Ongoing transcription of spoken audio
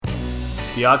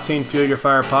The Octane Fuel Your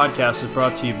Fire podcast is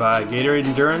brought to you by Gatorade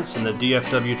Endurance and the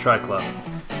DFW Tri Club.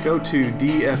 Go to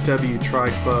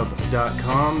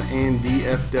dfwtriclub.com and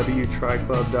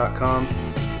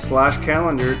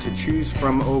dfwtriclub.com/calendar to choose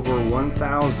from over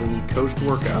 1,000 coached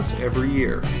workouts every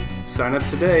year. Sign up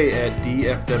today at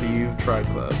DFW Tri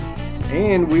Club.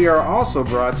 And we are also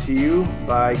brought to you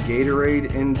by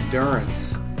Gatorade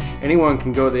Endurance. Anyone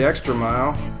can go the extra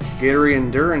mile. Gatorade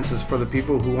Endurance is for the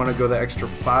people who want to go the extra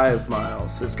 5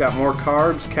 miles. It's got more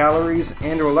carbs, calories,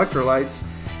 and electrolytes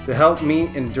to help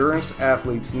meet endurance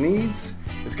athletes' needs.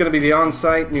 It's going to be the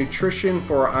on-site nutrition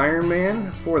for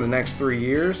Ironman for the next 3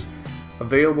 years.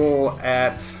 Available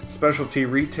at specialty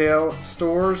retail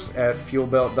stores at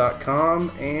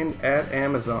fuelbelt.com and at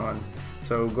Amazon.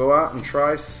 So go out and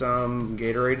try some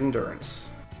Gatorade Endurance.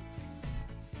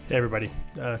 Hey everybody,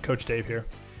 Coach Dave here.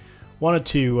 Wanted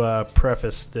to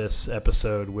preface this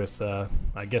episode with, I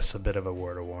guess, a bit of a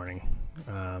word of warning.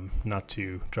 Not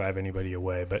to drive anybody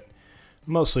away, but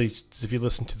mostly if you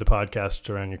listen to the podcast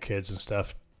around your kids and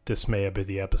stuff, this may be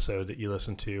the episode that you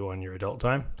listen to on your adult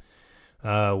time.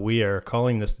 We are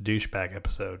calling this the Douchebag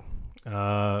episode.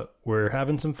 We're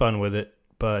having some fun with it,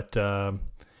 but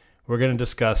we're going to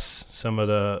discuss some of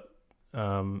the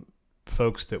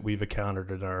folks that we've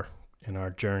encountered in our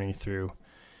journey through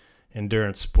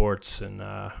endurance sports, and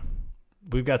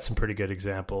we've got some pretty good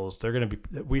examples. They're going to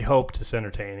be, we hope it's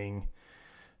entertaining,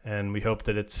 and we hope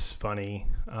that it's funny.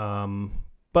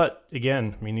 But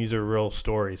again, I mean, these are real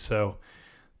stories, so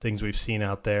things we've seen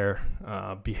out there,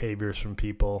 behaviors from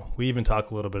people. We even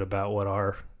talk a little bit about what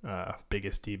our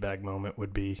biggest D-bag moment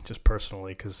would be, just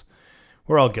personally, because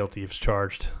we're all guilty as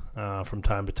charged from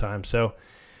time to time. So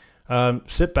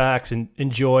sit back and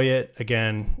enjoy it.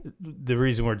 Again, the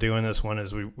reason we're doing this one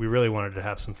is we really wanted to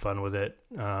have some fun with it.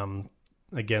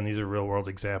 Again, these are real world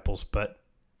examples, but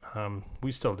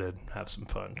we still did have some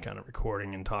fun kind of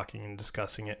recording and talking and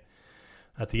discussing it.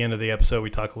 At the end of the episode, we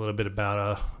talk a little bit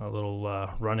about a little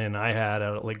run-in I had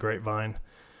out at Lake Grapevine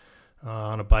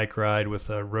on a bike ride with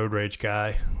a road rage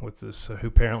guy with this who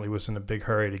apparently was in a big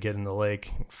hurry to get in the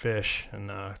lake and fish,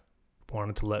 and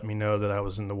wanted to let me know that I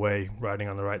was in the way riding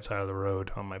on the right side of the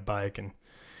road on my bike. And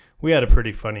we had a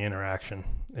pretty funny interaction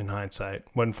in hindsight.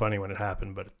 Wasn't funny when it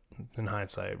happened, but in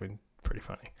hindsight, it was pretty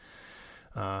funny.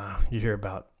 You hear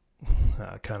about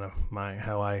kind of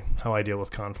how I deal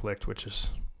with conflict, which is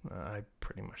I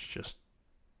pretty much just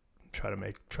try to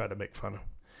make fun,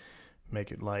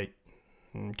 make it light,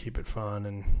 and keep it fun,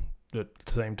 and at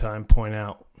the same time point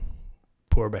out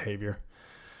poor behavior.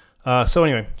 So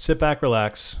anyway, sit back,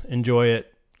 relax, enjoy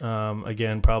it.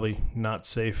 Again, probably not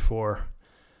safe for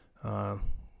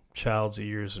child's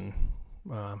ears and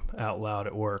out loud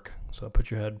at work. So put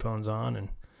your headphones on and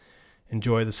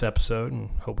enjoy this episode,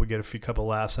 and hope we get a couple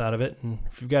laughs out of it. And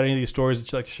if you've got any of these stories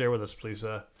that you'd like to share with us, please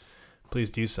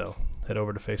do so. Head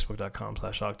over to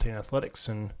facebook.com/octaneathletics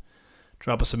and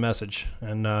drop us a message,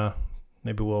 and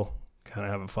maybe we'll kind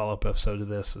of have a follow-up episode to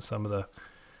this of some of the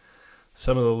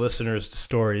listeners'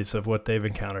 stories of what they've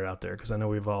encountered out there, because I know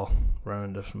we've all run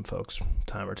into some folks a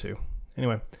time or two.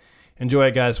 Anyway, enjoy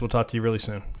it, guys. We'll talk to you really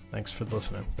soon. Thanks for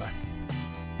listening. Bye.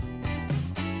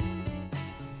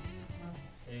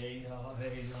 Hey, y'all,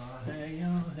 hey, y'all, hey,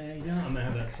 y'all, hey, y'all. I'm going to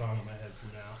have that song in my head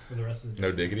from now for the rest of the day.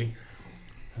 No diggity.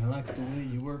 I like the way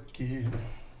you work it.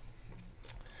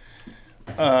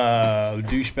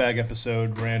 Douchebag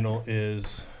episode, Randall,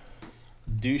 is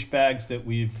douchebags that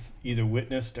we've either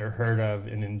witnessed or heard of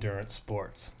in endurance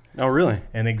sports. Oh, really?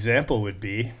 An example would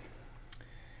be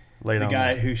the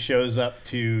guy who shows up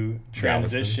to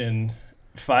transition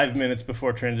 5 minutes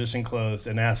before transition closed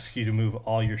and asks you to move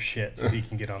all your shit so he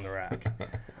can get on the rack.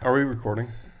 Are we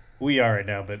recording? We are right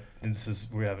now, but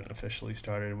we haven't officially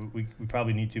started. We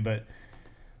probably need to, but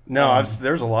no,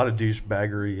 there's a lot of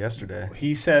douchebaggery yesterday.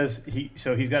 He says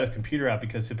he's got his computer out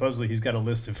because supposedly he's got a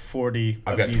list of 40.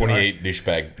 I've got 28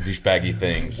 douchebaggy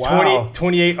things. Wow.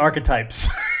 28 archetypes.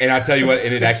 And I tell you what,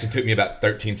 and it actually took me about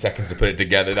 13 seconds to put it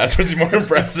together. That's what's more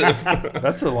impressive.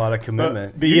 That's a lot of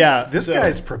commitment. But yeah, this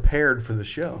guy's prepared for the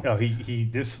show. Oh,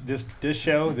 this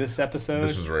show, this episode.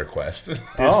 This was a request.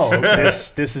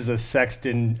 This is a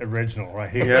Sexton original right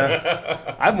here.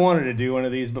 Yeah. I've wanted to do one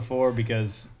of these before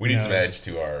because we need some edge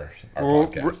to our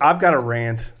podcast. I've got a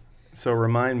rant, so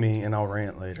remind me and I'll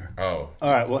rant later. Oh.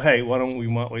 All right. Well, hey, why don't we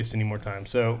not waste any more time?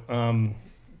 So,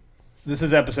 this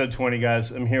is episode 20,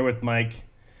 guys. I'm here with Mike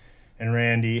and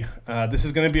Randy. This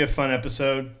is going to be a fun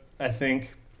episode, I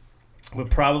think. We're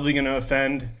probably going to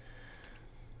offend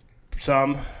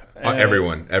some.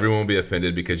 Everyone will be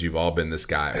offended because you've all been this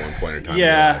guy at one point in time.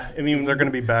 Yeah, I mean, is there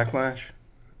going to be backlash?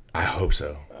 I hope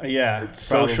so. Yeah, It's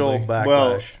social probably.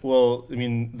 backlash. Well, I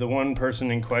mean, the one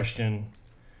person in question,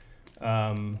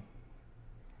 it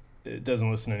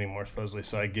doesn't listen anymore supposedly,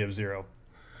 so I give zero.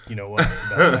 You know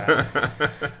what's about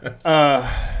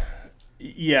that.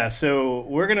 Yeah, so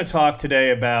we're going to talk today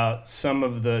about some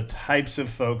of the types of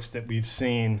folks that we've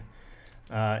seen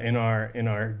in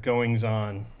our goings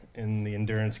on in the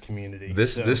endurance community.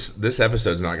 This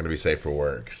episode's not going to be safe for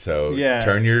work. So Yeah.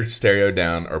 turn your stereo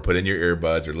down, or put in your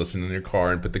earbuds, or listen in your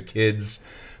car, and put the kids.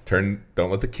 Don't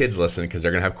let the kids listen, because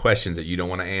they're going to have questions that you don't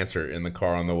want to answer in the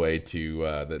car on the way to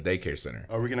the daycare center.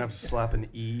 Are we going to have to slap an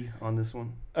E on this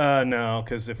one? No,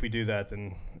 because if we do that,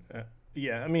 then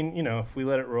yeah, I mean, you know, if we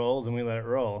let it roll, then we let it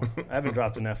roll. I haven't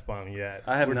dropped an F-bomb yet.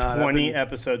 I have We're not. 20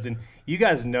 episodes in. You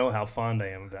guys know how fond I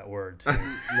am of that word, too.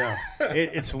 No.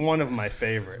 It's one of my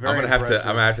favorites. I'm gonna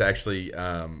have to actually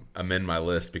amend my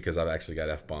list, because I've actually got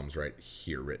F-bombs right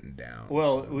here written down.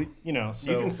 Well, so.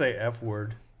 So you can say F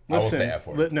word. I will say F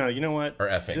word. No, you know what? Or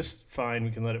effing. Just fine.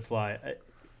 We can let it fly.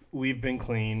 We've been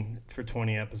clean for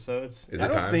 20 episodes. Is I it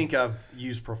don't time? think I've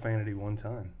used profanity one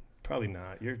time. Probably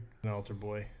not. You're an altar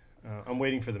boy. I'm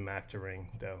waiting for the Mac to ring,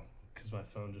 though, because my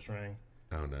phone just rang.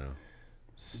 Oh, no.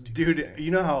 Dude,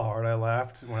 you know how hard I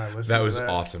laughed when I listened to that? That was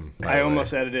awesome. I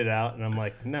almost edited it out, and I'm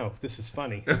like, no, this is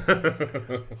funny.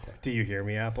 Do you hear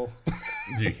me, Apple?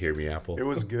 Do you hear me, Apple? It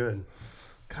was good.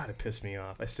 God, it pissed me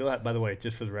off. I still have, by the way,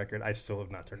 just for the record, I still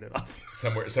have not turned it off.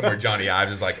 Somewhere Johnny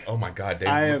Ives is like, oh my God,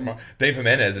 Dave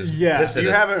Jimenez is Yeah. pissed at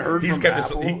You us. haven't heard He's from kept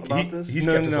Apple us, about this? He's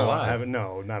No, kept us I alive. haven't.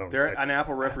 No, not on An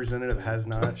Apple representative has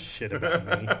not. shit about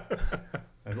me.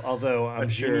 Although I'm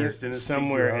sure genius didn't seek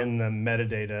somewhere you out. in the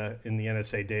metadata in the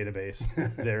NSA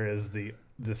database there is the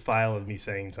file of me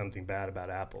saying something bad about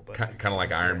Apple. But Kind of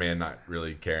like Iron Man not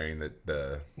really caring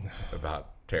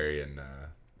about Terry and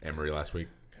Emery last week.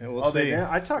 yeah, we'll see.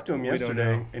 I talked to him We don't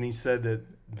yesterday, know. and he said that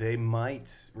they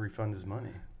might refund his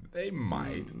money. They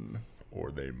might,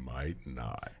 or they might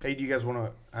not. Hey, do you guys want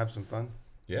to have some fun?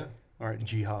 Yeah. All right,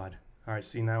 jihad. All right,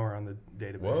 see, now we're on the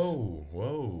database.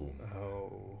 Whoa.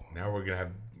 Oh, Now we're gonna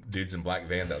have dudes in black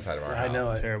vans outside of our house. I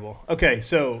know it. terrible. Okay,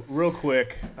 so real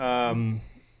quick,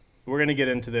 we're gonna get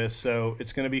into this. So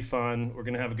it's gonna be fun. We're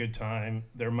gonna have a good time.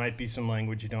 There might be some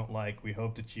language you don't like. We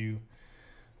hope that you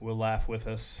will laugh with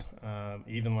us,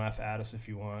 even laugh at us if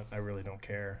you want. I really don't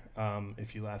care.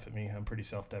 If you laugh at me, I'm pretty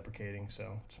self-deprecating,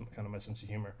 so it's kind of my sense of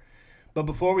humor. But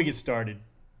before we get started,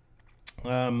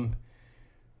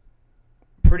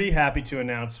 pretty happy to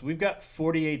announce we've got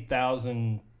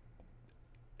 48,000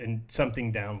 and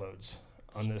something downloads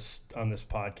on this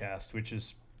podcast, which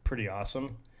is pretty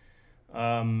awesome.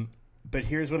 But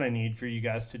here's what I need for you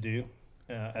guys to do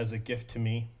as a gift to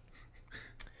me.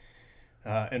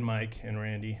 And Mike and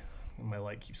Randy. My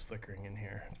light keeps flickering in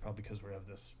here. It's probably because we have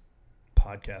this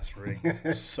podcast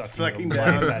rig sucking the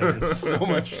life out of this so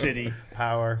much city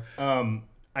Power.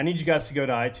 I need you guys to go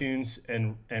to iTunes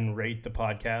and rate the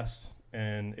podcast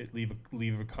and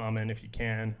leave a comment if you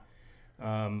can.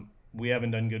 We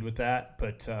haven't done good with that,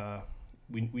 but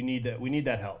we need that. We need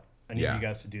that help. I need you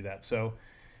guys to do that. So,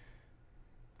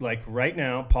 like right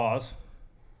now, pause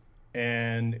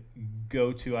and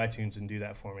go to iTunes and do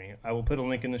that for me. I will put a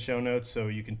link in the show notes so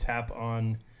you can tap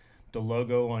on the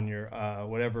logo on your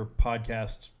whatever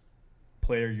podcast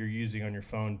player you're using on your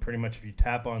phone. Pretty much, if you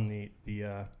tap on the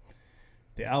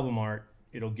album art,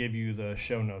 it'll give you the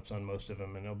show notes on most of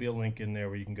them, and there'll be a link in there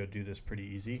where you can go do this pretty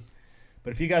easy.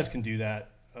 But if you guys can do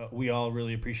that, we all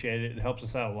really appreciate it. It helps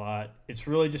us out a lot. It's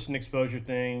really just an exposure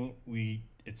thing.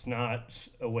 It's not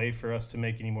a way for us to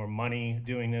make any more money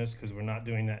doing this because we're not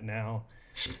doing that now.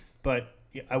 But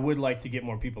I would like to get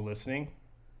more people listening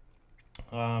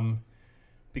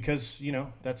because,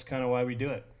 that's kind of why we do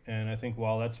it. And I think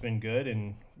while that's been good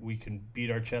and we can beat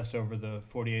our chest over the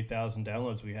 48,000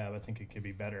 downloads we have, I think it could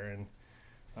be better.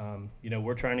 And,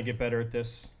 we're trying to get better at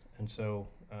this. And so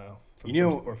some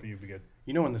support for you would be good.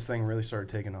 You know when this thing really started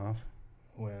taking off?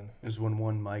 When? It was when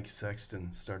one Mike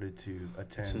Sexton started to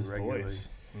attend It's his regularly. voice.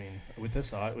 I mean, with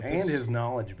this His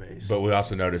knowledge base. But we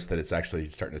also noticed that it's actually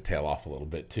starting to tail off a little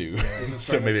bit too. Is it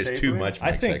So starting maybe to it's too taper? much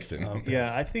I Mike think- Sexton. Okay.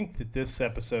 Yeah, I think that this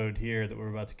episode here that we're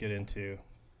about to get into,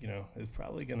 is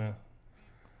probably gonna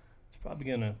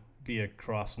be a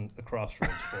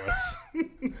crossroads for us.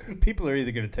 People are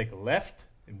either gonna take a left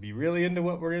and be really into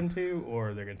what we're into,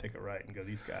 or they're gonna take a right and go,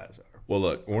 these guys are. Well,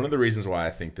 look, one of the reasons why I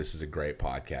think this is a great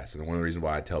podcast, and one of the reasons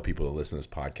why I tell people to listen to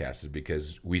this podcast, is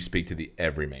because we speak to the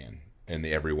everyman and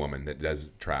the every woman that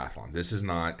does triathlon. This is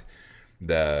not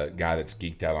the guy that's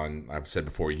geeked out on, I've said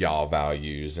before, y'all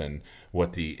values and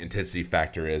what the intensity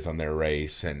factor is on their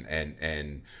race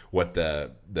and what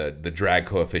the drag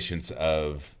coefficients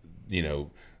of,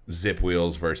 zip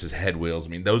wheels versus head wheels. I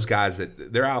mean, those guys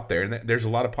they're out there, and there's a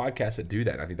lot of podcasts that do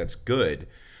that. And I think that's good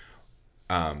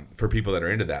for people that are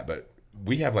into that. But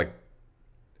we have like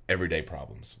everyday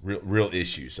problems, real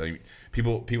issues. So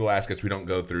people ask us, we don't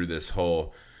go through this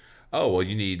whole, oh well,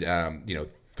 you need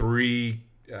 3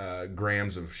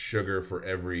 grams of sugar for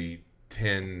every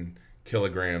 10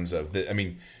 kilograms of I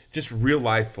mean, just real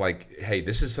life, like, hey,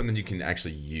 this is something you can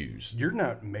actually use. You're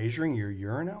not measuring your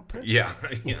urine output? Yeah.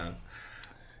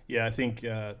 Yeah, I think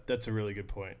that's a really good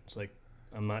point. It's like,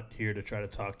 I'm not here to try to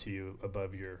talk to you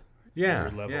above your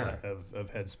level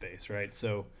of headspace, right?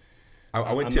 So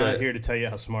I'm not here to tell you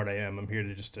how smart I am. I'm here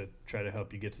to try to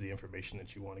help you get to the information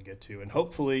that you want to get to, and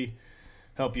hopefully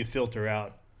help you filter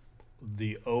out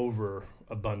the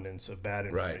overabundance of bad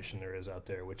information there is out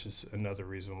there, which is another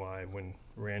reason why when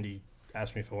Randy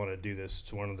asked me if I wanted to do this,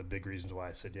 it's one of the big reasons why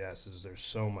I said yes, is there's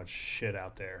so much shit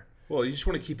out there. Well, you just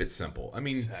want to keep it simple. I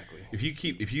mean, exactly.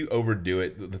 If you overdo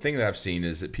it, the thing that I've seen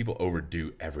is that people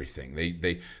overdo everything.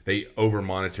 They over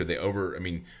monitor. I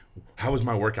mean, how was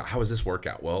my workout? How was this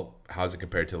workout? Well, how is it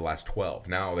compared to the last 12?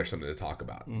 Now there's something to talk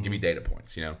about. Mm-hmm. Give me data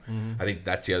points. I think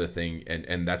that's the other thing,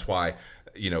 and that's why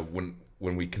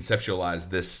when we conceptualized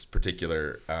this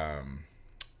particular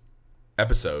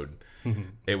episode. Mm-hmm.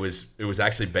 It was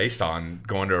actually based on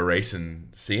going to a race and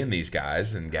seeing these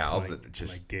guys and gals that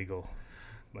just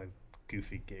my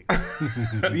goofy giggle.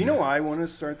 You know why I want to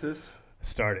start this?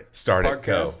 Start it.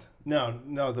 Go.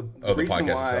 No. The the reason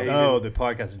podcast why. The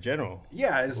podcast in general.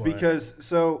 Yeah, is because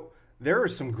there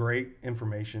is some great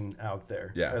information out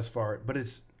there. Yeah. But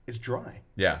it's dry.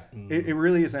 Yeah. It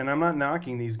really is, and I'm not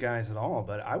knocking these guys at all,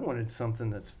 but I wanted something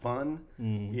that's fun.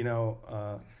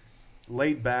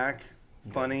 Laid back,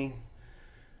 funny.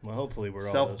 Well, hopefully we're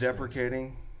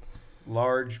self-deprecating,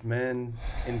 large men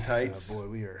in tights.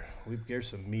 Boy, there's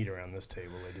some meat around this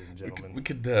table, ladies and gentlemen. We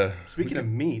could. Speaking of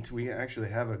meat, we actually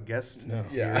have a guest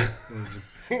here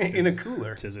in a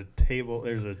cooler. There's a table.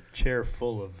 There's a chair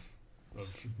full of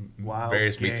wild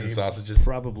various game. meats and sausages.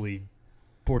 Probably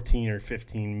 14 or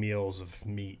 15 meals of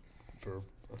meat for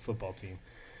a football team.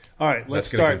 All right, let's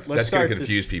start. That's going to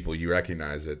confuse people. You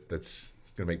recognize it. That's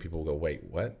going to make people go, wait,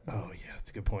 what? Oh yeah,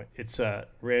 that's a good point. It's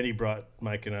Randy brought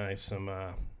Mike and I some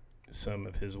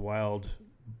of his wild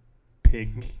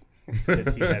pig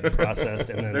that he had processed,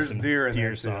 and then there's some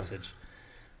deer sausage.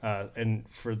 And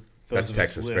for those that's of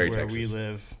Texas, us who very live where Texas. we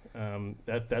live,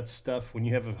 that's stuff. When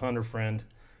you have a hunter friend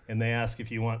and they ask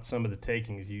if you want some of the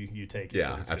takings, you take it.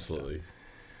 Yeah, absolutely.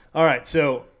 All right,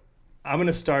 so I'm going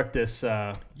to start this.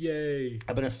 Yay!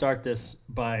 I'm going to start this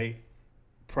by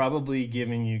probably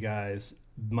giving you guys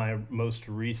my most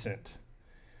recent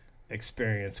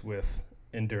experience with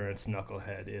endurance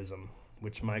knuckleheadism,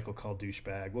 which Mike will call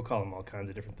douchebag. We'll call him all kinds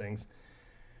of different things.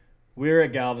 We were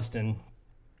at Galveston,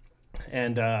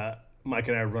 and Mike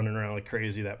and I are running around like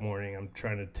crazy that morning. I'm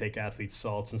trying to take athletes'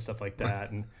 salts and stuff like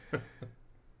that, and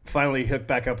finally hooked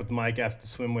back up with Mike after the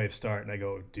swim wave start, and I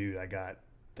go, dude, I got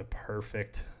the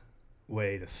perfect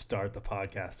way to start the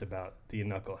podcast about the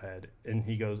knucklehead. And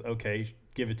he goes, okay,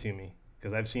 give it to me,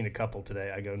 because I've seen a couple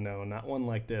today. I go, no, not one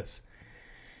like this.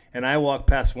 And I walk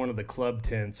past one of the club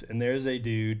tents, and there's a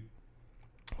dude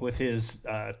with his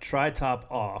tri-top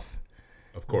off.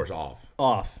 Of course,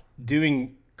 off,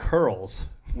 doing curls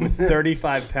with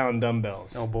 35-pound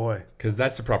dumbbells. Oh, boy. Because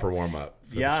that's the proper warm-up.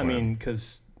 Yeah, I mean,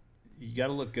 because you got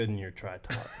to look good in your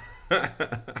tri-top.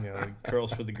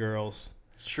 Curls for the girls.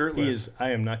 Shirtless.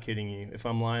 I am not kidding you. If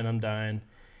I'm lying, I'm dying.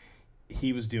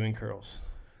 He was doing curls.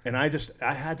 And I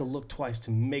had to look twice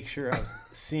to make sure I was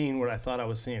seeing what I thought I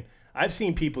was seeing. I've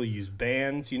seen people use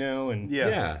bands, and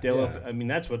I mean,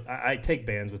 that's what I take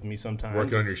bands with me sometimes.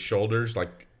 Working on your shoulders,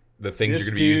 like the things you're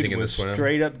going to be using in the swim.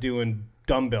 Straight up doing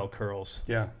dumbbell curls.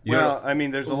 Yeah. Well, I mean,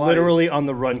 there's a lot. Literally on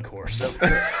the run course.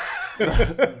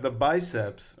 The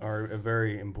biceps are a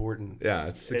very important. Yeah,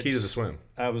 it's the key to the swim.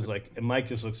 I was like, and Mike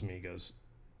just looks at me and goes,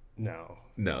 no,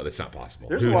 that's not possible.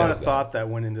 There's a lot of thought that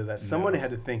went into that. Someone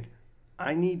had to think,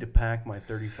 I need to pack my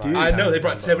 35. Dude, I know they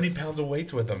brought 70 pounds of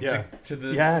weights with them. Yeah. To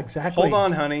the. Yeah, exactly. Hold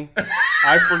on, honey.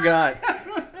 I forgot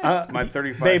my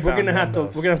 35. Babe, we're gonna have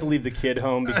to leave the kid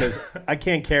home because I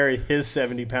can't carry his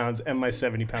 70 pounds and my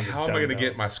 70 pounds. How am I gonna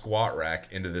get my squat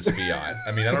rack into this Fiat?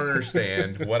 I mean, I don't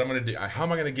understand what I'm gonna do. How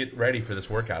am I gonna get ready for this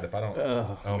workout if I don't?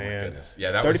 Oh man. My goodness.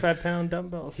 Yeah, that 35-pound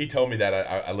dumbbells. He told me that.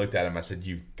 I looked at him. I said,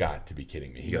 "You've got to be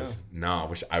kidding me." He goes,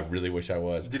 "No, I really wish I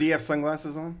was." Did he have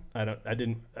sunglasses on? I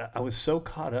didn't. I was so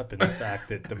caught up in the fact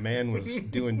that the man was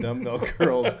doing dumbbell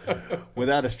curls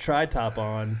without his tri-top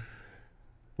on.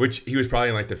 Which he was probably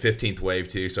in like the 15th wave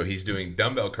too, so he's doing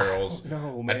dumbbell curls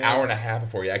an hour and a half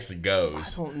before he actually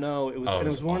goes. I don't know. It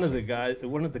was one of the guys,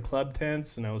 one of the club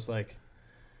tents, and I was like,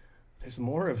 "There's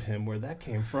more of him. Where that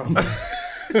came from?"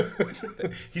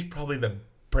 He's probably the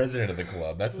president of the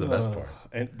club. That's the best part.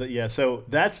 So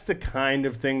that's the kind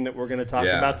of thing that we're going to talk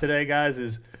about today,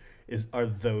 guys. Are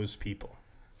those people?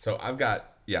 So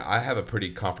I have a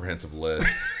pretty comprehensive list.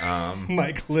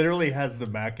 Mike literally has the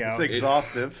back out. It's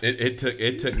exhaustive.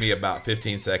 It took me about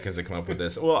 15 seconds to come up with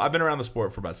this. Well, I've been around the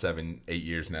sport for about 7-8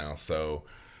 years now. So,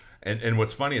 and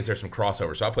what's funny is there's some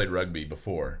crossover. So I played rugby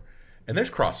before, and there's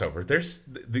crossover. There's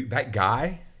that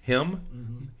guy, him,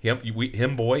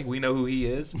 boy. We know who he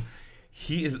is.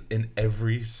 He is in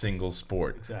every single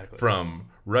sport. Exactly. From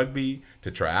rugby to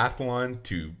triathlon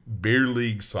to beer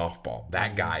league softball.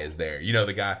 That guy is there. You know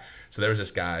the guy. So there was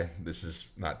this guy. This is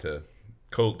not to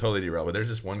totally derail, but there's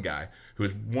this one guy who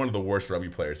is one of the worst rugby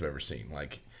players I've ever seen.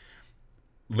 Like,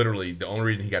 literally, the only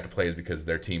reason he got to play is because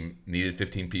their team needed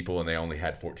 15 people and they only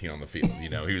had 14 on the field. You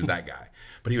know, he was that guy.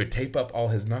 But he would tape up all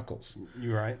his knuckles.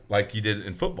 You're right. Like you did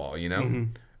in football, you know?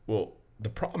 Mm-hmm. Well, the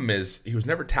problem is he was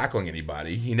never tackling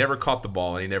anybody. He never caught the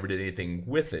ball, and he never did anything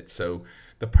with it. So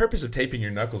the purpose of taping your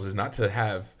knuckles is not to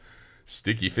have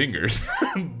sticky fingers,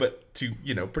 but to,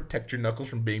 protect your knuckles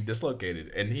from being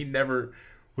dislocated. And he never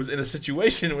was in a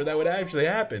situation where that would actually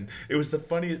happen. It was the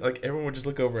funniest. Like, everyone would just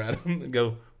look over at him and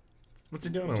go, "What's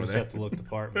he doing over there?" Just have to look the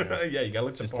part, man. Yeah, you got to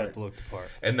look the part. Just have to look the part.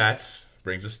 And that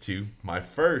brings us to my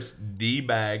first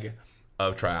D-bag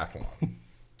of triathlon.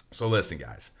 So listen,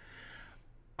 guys.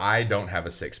 I don't have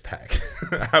a six-pack.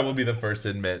 I will be the first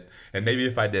to admit, and maybe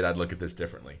if I did, I'd look at this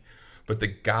differently. But the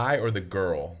guy or the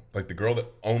girl, like the girl that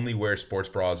only wears sports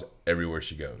bras everywhere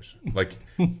she goes, like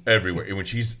everywhere. And when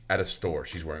she's at a store,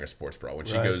 she's wearing a sports bra. When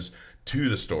she goes to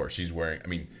the store, she's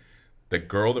wearing, the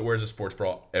girl that wears a sports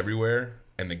bra everywhere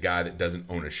and the guy that doesn't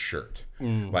own a shirt.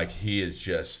 Like, he is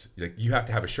just, like, you have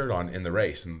to have a shirt on in the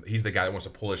race. And he's the guy that wants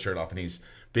to pull his shirt off, and he's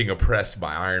being oppressed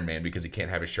by Iron Man because he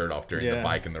can't have his shirt off during the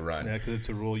bike and the run. Yeah, because it's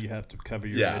a rule you have to cover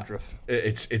your midriff.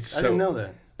 It's so. I didn't know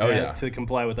that. Oh, yeah. To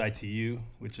comply with ITU,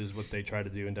 which is what they try to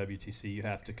do in WTC, you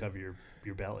have to cover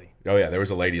your belly. Oh, yeah. There was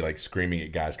a lady, like, screaming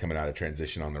at guys coming out of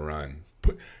transition on the run.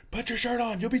 Put your shirt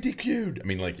on. You'll be DQ'd.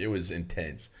 It was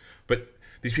intense. But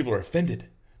these people are offended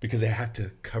because they have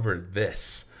to cover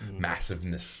this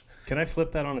massiveness. Can I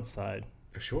flip that on its side?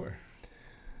 Sure.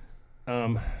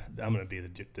 I'm going to be the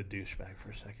douchebag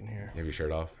for a second here. You have your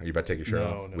shirt off? Are you about to take your shirt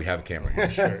off? No. We have a camera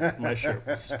here. My shirt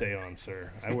will stay on,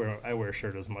 sir. I wear a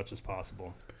shirt as much as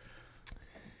possible.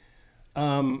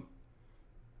 How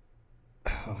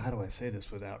do I say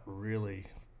this without really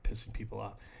pissing people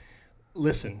off?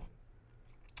 Listen,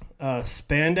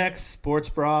 spandex, sports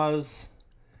bras,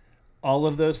 all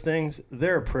of those things,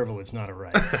 they're a privilege, not a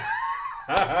right.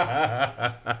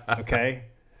 Okay?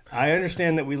 I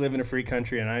understand that we live in a free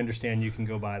country, and I understand you can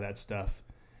go buy that stuff.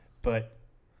 But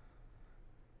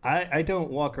I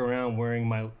don't walk around wearing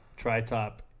my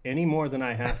tri-top any more than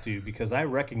I have to because I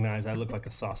recognize I look like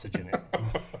a sausage in it.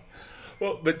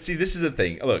 Well, but see, this is the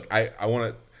thing. Look, I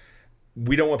want to...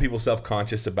 We don't want people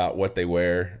self-conscious about what they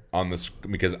wear on this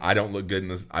because I don't look good in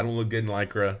this. I don't look good in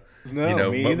Lycra.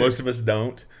 No, me either. Most of us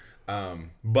don't.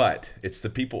 But it's the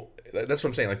people... That's what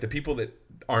I'm saying. Like, the people that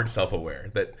aren't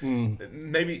self-aware, that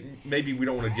maybe we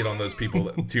don't want to get on those people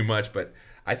too much, but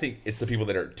I think it's the people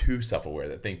that are too self-aware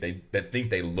that think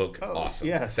they look awesome.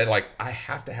 Yes. That, like, I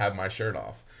have to have my shirt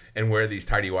off and wear these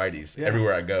tighty whities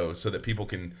everywhere I go so that people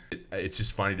can. It's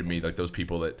just funny to me, like, those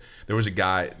people that there was a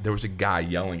guy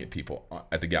yelling at people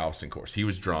at the Galveston course. He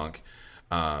was drunk.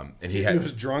 And he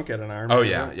was drunk at an Ironman. Oh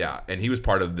yeah, and he was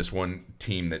part of this one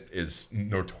team that is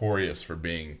notorious for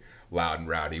being loud and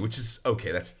rowdy, which is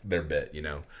okay. That's their bit,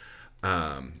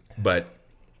 But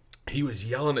he was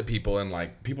yelling at people, and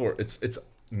like people are. It's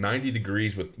 90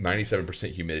 degrees with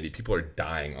 97% humidity. People are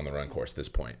dying on the run course at this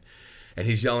point. And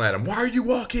he's yelling at him, "Why are you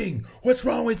walking? What's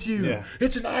wrong with you? Yeah.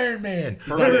 It's an Ironman."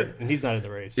 And he's not in the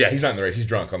race. Yeah, he's not in the race. He's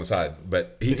drunk on the side,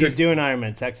 but he's doing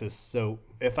Ironman Texas. So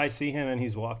if I see him and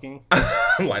he's walking,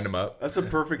 line him up. That's a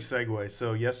perfect segue.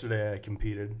 So yesterday I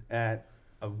competed at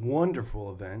a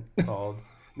wonderful event called.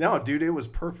 No, dude, it was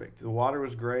perfect. The water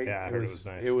was great. Yeah, I heard it was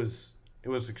nice. It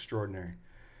was extraordinary.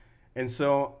 And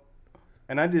so,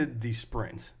 I did the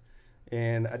sprint,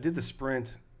 and I did the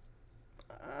sprint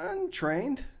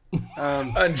untrained.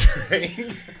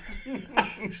 Untrained.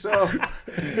 So,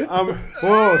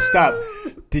 whoa, stop.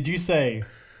 Did you say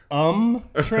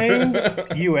trained?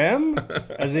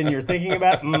 As in you're thinking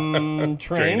about trained?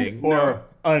 Training. Or No.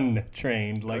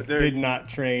 Untrained, like did not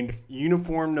trained.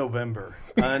 Uniform November.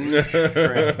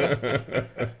 Untrained.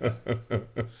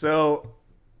 So,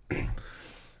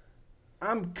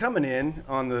 I'm coming in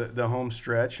on the home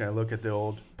stretch, and I look at the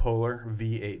old Polar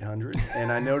V800,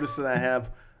 and I notice that I have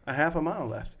a half a mile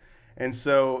left. And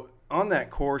so on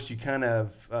that course, you kind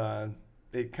of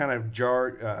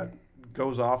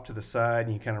goes off to the side,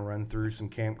 and you kind of run through some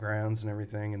campgrounds and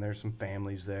everything, and there's some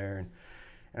families there.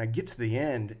 And I get to the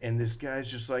end, and this guy's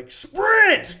just like,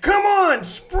 sprint! Come on,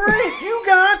 sprint! You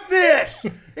got this!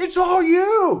 It's all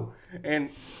you! And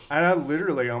I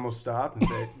literally almost stopped and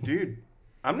said, dude,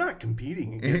 I'm not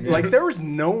competing again. Like, there was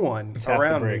no one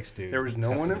around me. Dude. There was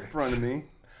no one in front of me.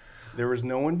 There was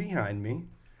no one behind me.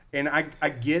 And I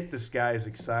get this guy is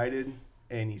excited,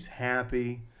 and he's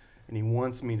happy, and he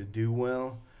wants me to do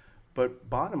well. But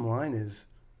bottom line is,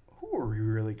 who are we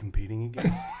really competing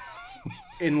against?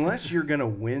 Unless you're going to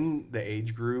win the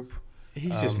age group.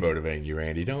 He's just motivating you,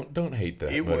 Randy. Don't hate the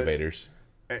motivators.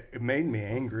 It made me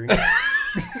angry.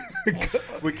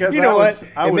 Because you know what?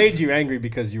 It made you angry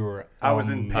because you were I was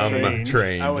in pain.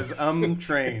 Trained. I was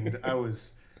trained. I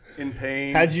was in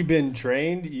pain. Had you been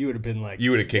trained, you would have been like,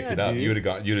 you would have kicked it up. Dude. You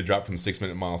would have dropped from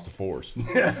 6-minute miles to 4s.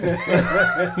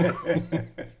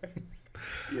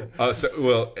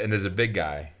 Yeah. And as a big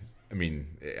guy, I mean,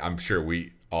 I'm sure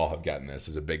we all have gotten this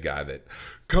as a big guy that,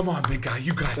 come on, big guy,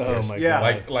 you got this. My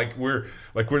God. Like we're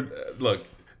look.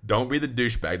 Don't be the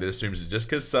douchebag that assumes that just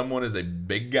because someone is a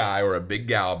big guy or a big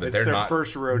gal that they're not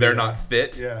first rodeo. They're not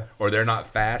fit Yeah. or they're not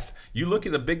fast. You look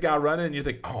at a big guy running and you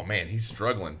think, oh man, he's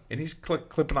struggling and he's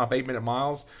clipping off 8-minute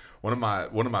miles. One of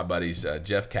my buddies,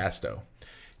 Jeff Casto,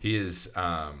 he is.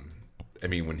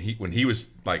 When he was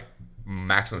like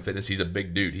maximum fitness, he's a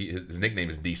big dude. His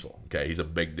nickname is Diesel. Okay, he's a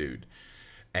big dude,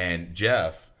 and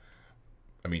Jeff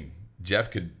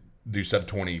could do sub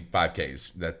 20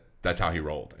 5Ks. That's how he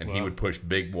rolled. And He would push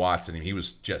big watts, and he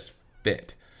was just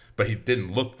fit. But he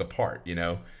didn't look the part, you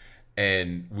know?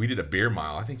 And we did a beer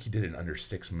mile. I think he did it in under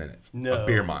 6 minutes. No. A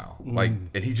beer mile. Like,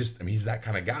 and he's that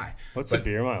kind of guy. What's a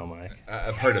beer mile, Mike?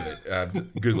 I've heard of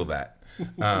it. Google that.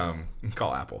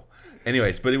 Call Apple.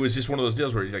 Anyways, but it was just one of those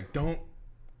deals where you're like,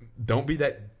 don't be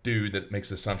that dude that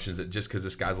makes assumptions that just because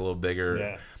this guy's a little bigger.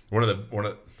 Yeah. One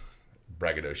of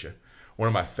braggadocio. One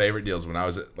of my favorite deals when I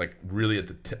was really at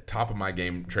the top of my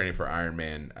game training for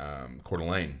Ironman Coeur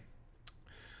d'Alene,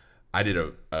 I did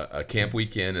a camp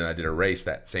weekend and I did a race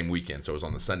that same weekend. So it was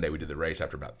on the Sunday. We did the race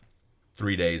after about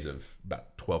 3 days of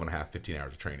about 12 and a half, 15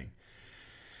 hours of training.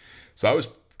 So I was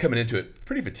coming into it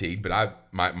pretty fatigued, but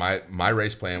my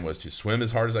race plan was to swim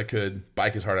as hard as I could,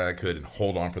 bike as hard as I could, and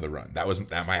hold on for the run. That was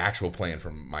my actual plan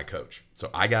from my coach.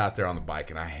 So I got out there on the bike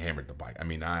and I hammered the bike. I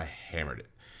mean, I hammered it.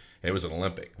 It was an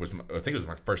Olympic. I think it was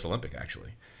my first Olympic, actually.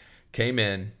 Came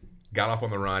in, got off on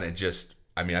the run, and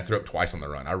I threw up twice on the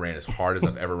run. I ran as hard as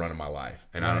I've ever run in my life.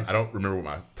 And nice. I don't remember what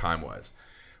my time was.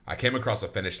 I came across the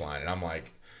finish line, and I'm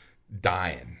like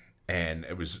dying. And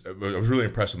I was really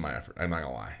impressed with my effort. I'm not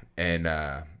going to lie.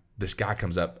 And this guy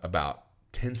comes up about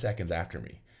 10 seconds after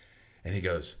me, and he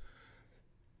goes,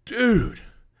 dude,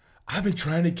 I've been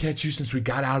trying to catch you since we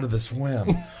got out of the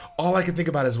swim. All I can think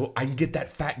about is, well, I can get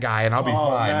that fat guy and I'll be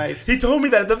fine. Nice. He told me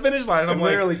that at the finish line. And I'm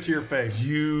literally like, to your face.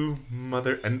 You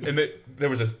mother. And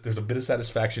there's a bit of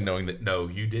satisfaction knowing that, no,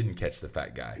 you didn't catch the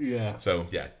fat guy. Yeah. So,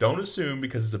 yeah, don't assume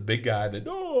because it's a big guy that,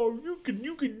 oh,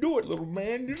 you can do it, little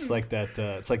man. It's like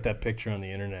that picture on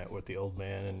the internet with the old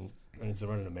man and he's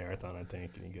running a marathon, I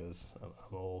think, and he goes,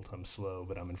 I'm old, I'm slow,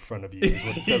 but I'm in front of you, is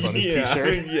what it says on his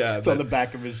T-shirt. Yeah. It's on the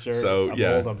back of his shirt. So, I'm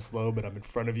old, I'm slow, but I'm in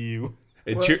front of you.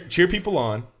 Cheer people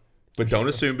on, but don't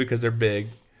assume because they're big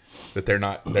that they're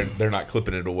not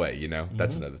clipping it away, you know?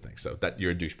 That's another thing. So that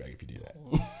you're a douchebag if you do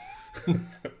that.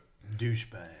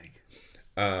 Douchebag.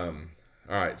 All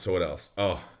right, so what else?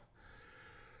 Oh.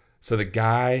 So the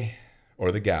guy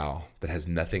or the gal that has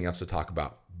nothing else to talk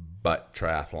about but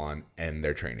triathlon and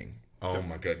their training. Oh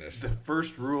my goodness. The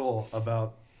first rule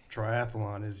about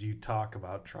triathlon is you talk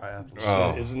about triathlon.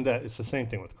 So isn't that, it's the same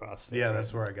thing with CrossFit? Yeah, right?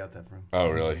 that's where I got that from. Oh,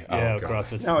 really? Yeah, oh,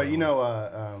 CrossFit. No, you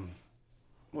know,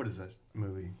 what is that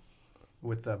movie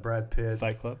with Brad Pitt?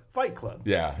 Fight Club? Fight Club.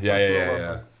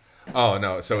 Yeah. Oh,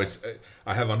 no. So it's,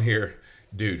 I have on here,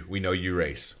 dude, we know you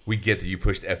race. We get that you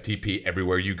pushed FTP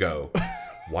everywhere you go.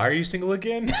 Why are you single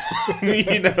again?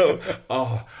 You know,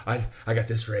 I got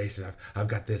this race and I've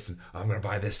got this and I'm going to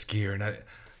buy this gear and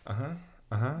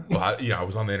Well, I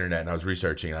was on the internet and I was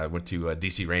researching. I went to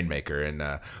DC Rainmaker and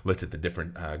looked at the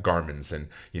different Garmins and,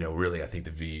 really I think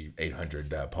the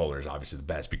V800 Polar is obviously the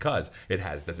best because it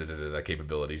has the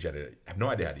capabilities. I have no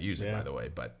idea how to use it, by the way,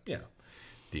 but,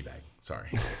 D-bag. Sorry.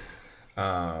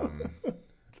 The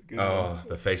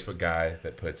Facebook guy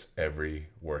that puts every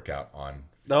workout on Facebook.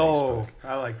 Oh,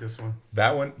 I like this one.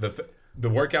 That one, the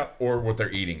workout or what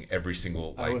they're eating every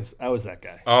single. I was that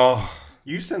guy. Oh,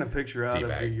 You sent a picture out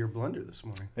D-bag. of your blender this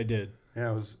morning. I did.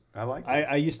 Yeah, I liked it.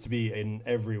 I used to be an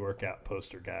every workout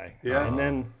poster guy. Yeah. And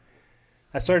then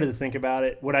I started to think about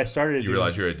it. What I started to do. You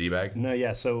realize you're a D-bag? No,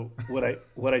 yeah. So what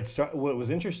was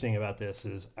interesting about this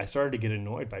is I started to get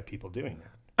annoyed by people doing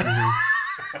that.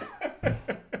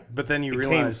 But then you It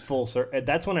came realize full circle.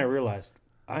 That's when I realized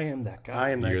I am that guy. I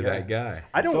am that You're guy. that guy.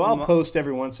 I don't. So I'll post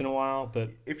every once in a while,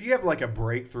 but If you have like a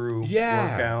breakthrough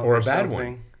Yeah, workout or a bad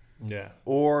something, one. yeah.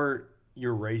 or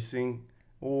you're racing,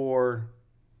 or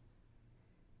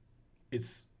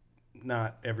it's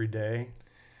not every day,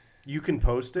 you can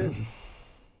post it.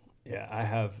 Yeah, I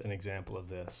have an example of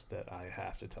this that I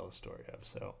have to tell a story of.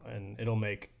 So, and it'll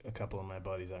make a couple of my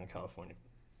buddies out in California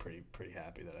pretty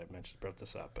happy that I brought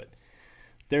this up. But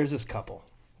there's this couple,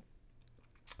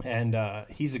 and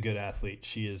he's a good athlete.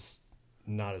 She is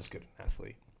not as good an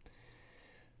athlete,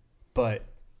 but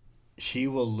she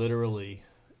will literally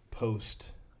post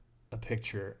a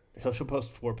picture. She'll post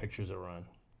 4 pictures a run,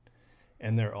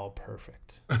 and they're all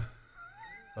perfect.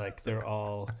 Like they're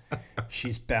all,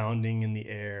 she's bounding in the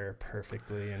air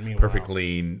perfectly, and meanwhile, Perfect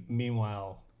lean.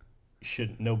 Meanwhile,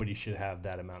 nobody should have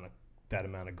that amount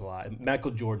of glide.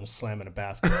 Michael Jordan slamming a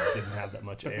basketball didn't have that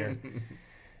much air.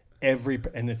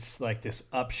 And it's like this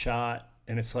upshot,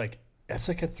 and it's like that's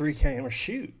like a 3 km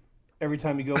shoot every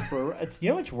time you go for a. You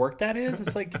know how much work that is?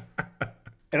 It's like,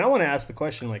 and I want to ask the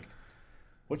question like,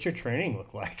 what's your training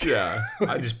look like? Yeah,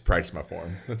 I just practice my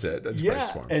form. That's it. I just practice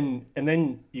form. And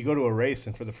then you go to a race,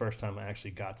 and for the first time, I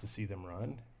actually got to see them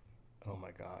run. Oh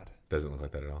my god! Doesn't look like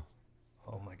that at all.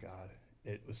 Oh my god!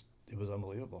 It was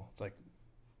unbelievable. It's like,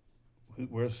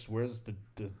 where's the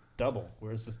double?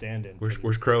 Where's the stand-in? Where's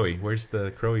Crowy? Where's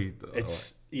the Crowy?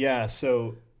 It's yeah.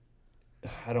 So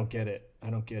I don't get it.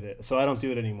 So I don't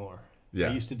do it anymore. Yeah.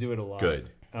 I used to do it a lot. Good.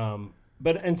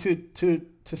 But to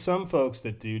some folks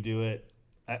that do it,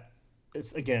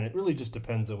 it's again, it really just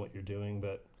depends on what you're doing.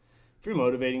 But if you're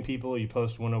motivating people, you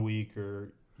post one a week,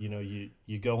 or you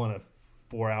go on a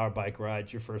 4-hour bike ride,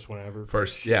 it's your first one ever.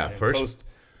 First.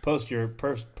 Post your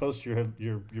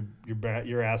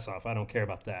ass off. I don't care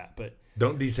about that, but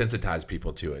Don't desensitize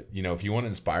people to it. If you want to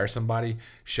inspire somebody,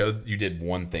 show you did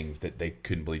one thing that they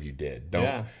couldn't believe you did.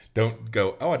 Don't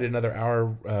go, oh, I did another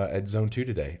hour at Zone 2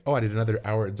 today. Oh, I did another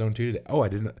hour at Zone 2 today. Oh, I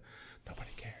didn't. Nobody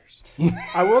cares.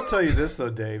 I will tell you this, though,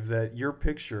 Dave, that your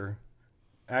picture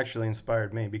actually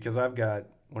inspired me because I've got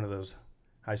one of those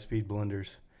high-speed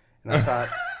blenders. And I thought,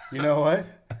 you know what?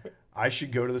 I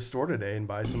should go to the store today and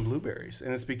buy some blueberries.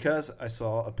 And it's because I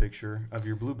saw a picture of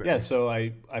your blueberries. yeah. So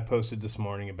I posted this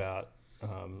morning about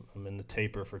I'm in the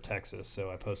taper for Texas, so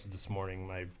I posted this morning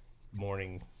my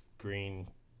morning green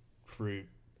fruit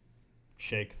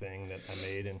shake thing that I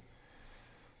made, and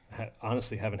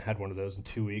honestly haven't had one of those in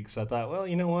 2 weeks. So I thought, well,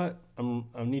 you know what?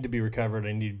 I need to be recovered.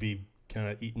 I need to be kind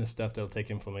of eating the stuff that'll take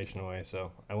inflammation away.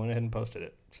 So I went ahead and posted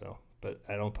it. So, but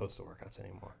I don't post the workouts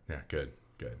anymore. Yeah, good.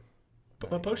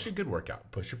 But post your good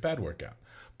workout. Post your bad workout.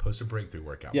 Post a breakthrough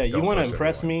workout. Yeah, you Don't want to post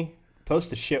impress everyone. me?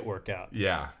 Post a shit workout.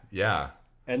 Yeah.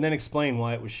 And then explain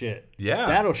why it was shit. Yeah.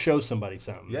 That'll show somebody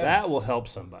something. Yeah. That will help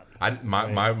somebody.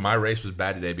 My race was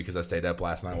bad today because I stayed up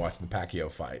last night watching the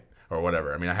Pacquiao fight or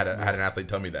whatever. I mean, I had an athlete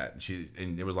tell me that,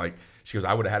 and it was like, she goes,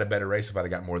 I would have had a better race if I'd have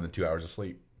got more than 2 hours of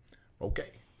sleep. Okay.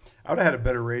 I would have had a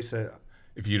better race at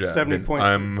If you'd have 70 been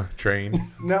points. trained.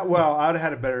 No, well, I would have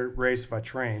had a better race if I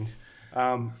trained.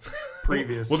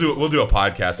 Previous. We'll do a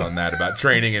podcast on that about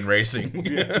training and racing.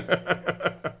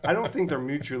 I don't think they're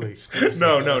mutually exclusive.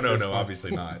 No,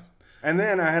 obviously not. And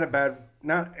then I had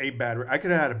I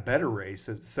could have had a better race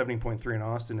at 70.3 in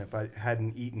Austin if I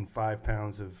hadn't eaten 5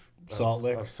 pounds of Salt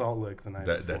lick the night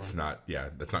before. That's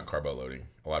not carbo loading.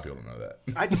 A lot of people don't know that.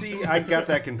 I got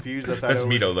that confused. I thought That's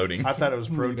Mito loading. I thought it was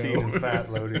protein and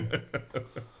fat loading.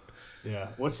 Yeah.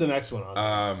 What's the next one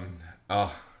on?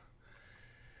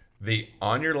 The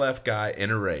on your left guy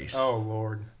in a race. Oh,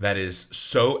 Lord. That is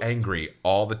so angry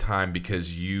all the time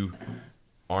because you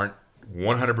aren't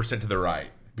 100% to the right.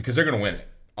 Because they're going to win it,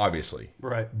 obviously.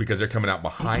 Right. Because they're coming out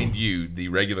behind you, the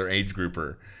regular age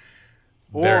grouper.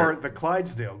 Or the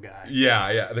Clydesdale guy.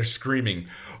 Yeah. They're screaming,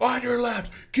 on your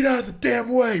left, get out of the damn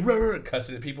way.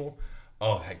 Cussing at people.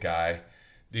 Oh, that guy.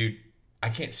 Dude, I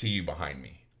can't see you behind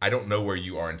me. I don't know where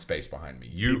you are in space behind me.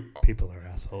 People are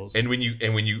assholes. And when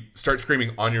you start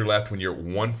screaming on your left when you're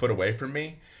 1 foot away from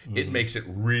me, it makes it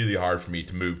really hard for me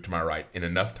to move to my right in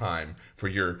enough time for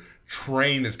your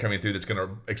train that's coming through that's going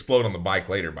to explode on the bike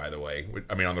later, by the way.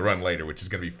 I mean, on the run later, which is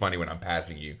going to be funny when I'm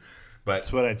passing you. But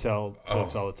That's what I tell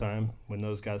folks all the time. When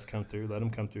those guys come through, let them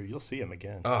come through. You'll see them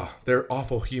again. oh, they're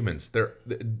awful humans. They're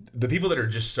the people that are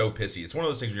just so pissy. It's one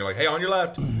of those things where you're like, hey, on your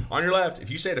left, on your left.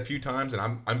 If you say it a few times and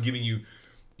I'm giving you,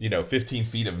 15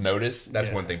 feet of notice,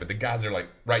 that's one thing. But the guys are like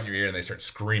right in your ear and they start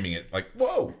screaming it like,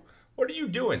 whoa, what are you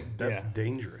doing? That's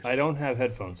dangerous. I don't have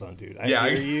headphones on, dude. I Yeah,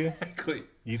 hear exactly. you.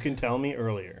 You can tell me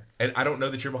earlier. And I don't know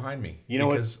that you're behind me. You know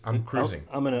because what? I'm cruising.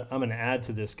 I'm gonna add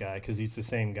to this guy because he's the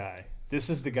same guy. This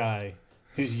is the guy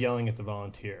who's yelling at the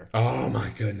volunteer Oh my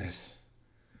goodness.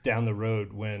 down the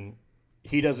road when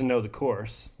he doesn't know the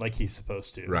course like he's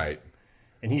supposed to. Right.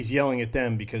 And he's yelling at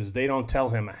them because they don't tell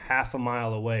him a half a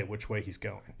mile away which way he's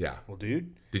going. Yeah. Well,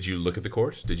 dude. Did you look at the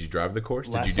course? Did you drive the course?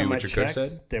 Did Last you do time what I your coach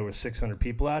checked, said? there were 600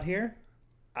 people out here.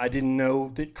 I didn't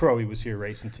know that Crowy was here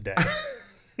racing today.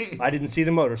 I didn't see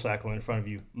the motorcycle in front of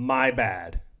you. My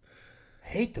bad. I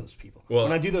hate those people. Well,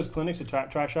 when I do those clinics at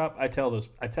Try Shop,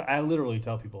 I literally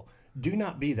tell people, do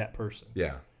not be that person.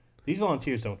 Yeah. These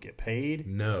volunteers don't get paid.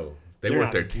 No. They They're work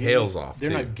not their getting- tails off, They're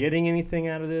too. not getting anything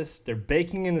out of this. They're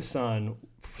baking in the sun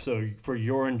for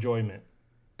your enjoyment.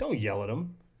 Don't yell at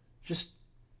them. Just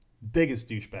biggest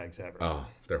douchebags ever. Oh,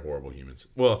 they're horrible humans.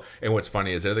 Well, and what's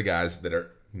funny is they're the guys that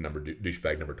are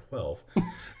douchebag number 12.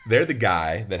 They're the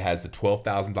guy that has the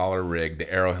 $12,000 rig,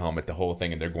 the aero helmet, the whole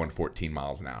thing, and they're going 14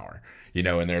 miles an hour.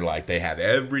 And they're like, they have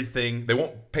everything. They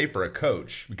won't pay for a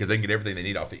coach because they can get everything they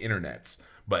need off the internets,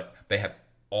 but they have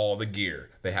all the gear.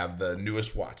 They have the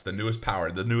newest watch, the newest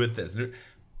power, the newest this.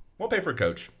 Won't pay for a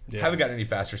coach. Yeah. Haven't gotten any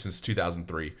faster since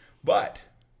 2003, but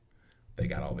they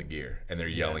got all the gear and they're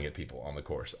yelling at people on the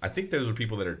course. I think those are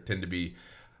people that tend to be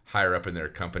higher up in their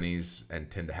companies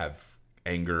and tend to have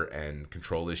anger and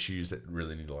control issues that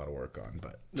really need a lot of work on.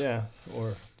 But yeah,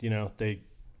 or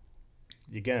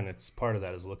again, it's part of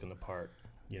that is looking the part.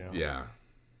 yeah.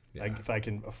 Like if I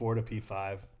can afford a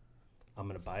P5, I'm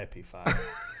gonna buy a P5.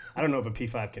 I don't know if a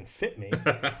P5 can fit me.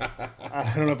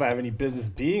 I don't know if I have any business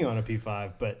being on a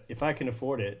P5, but if I can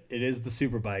afford it, it is the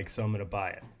super bike, so I'm gonna buy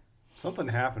it. Something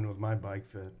happened with my bike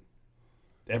fit.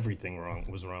 Everything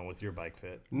was wrong with your bike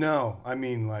fit. No, I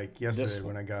mean like yesterday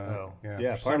when I got Oh, it.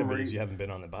 yeah. For Part some of it is you haven't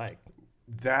been on the bike.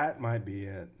 That might be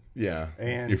it. Yeah.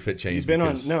 And your fit changed. You've been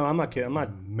because- No, I'm not kidding. I'm not.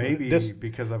 Maybe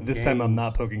because I've this gained time I'm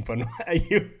not poking fun at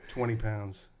you. 20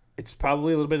 pounds. It's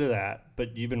probably a little bit of that,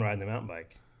 but you've been riding the mountain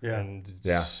bike. Yeah. And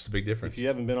Yeah, it's a big difference. If you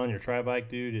haven't been on your tri bike,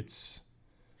 dude, it's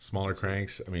Smaller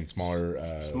cranks. I mean,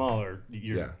 smaller. smaller.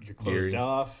 You're closed Gearing-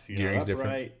 off. You're gearing's not different.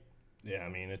 upright. Yeah, I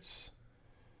mean you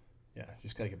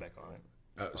just gotta get back on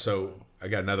it. So I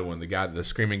got another one. The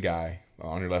screaming guy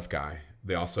on your left guy.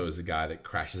 They also is the guy that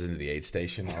crashes into the aid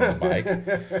station on the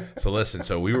bike. So listen.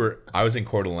 So I was in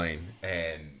Coeur d'Alene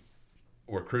and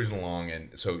we're cruising along,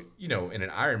 and so in an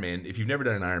Ironman, if you've never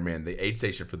done an Ironman, the aid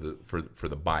station for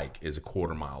the bike is a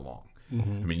quarter mile long.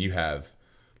 Mm-hmm. I mean, you have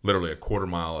literally a quarter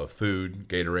mile of food,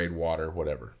 Gatorade, water,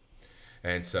 whatever.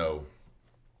 And so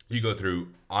you go through.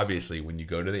 Obviously, when you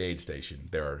go to the aid station,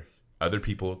 there are other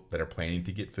people that are planning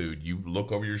to get food. You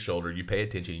look over your shoulder, you pay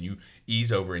attention, you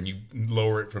ease over, and you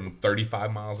lower it from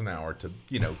 35 miles an hour to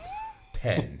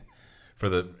 10.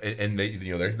 And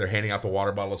they're handing out the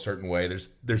water bottle a certain way.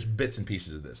 There's bits and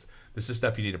pieces of this. This is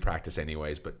stuff you need to practice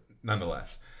anyways, but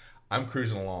nonetheless, I'm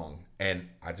cruising along and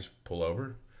I just pull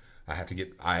over. I have to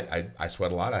get I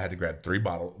sweat a lot. I had to grab 3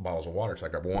 bottles of water. So I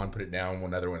grab one, put it down,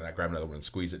 another one, and I grab another one and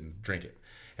squeeze it and drink it.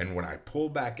 And when I pull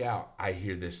back out, I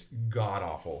hear this god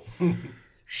awful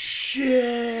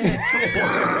shit.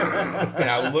 And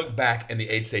I look back and the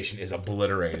aid station is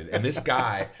obliterated. And this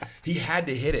guy, he had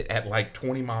to hit it at like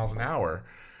 20 miles an hour.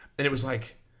 And it was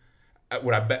like,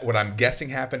 what I'm guessing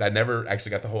happened, I never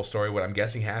actually got the whole story. What I'm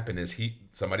guessing happened is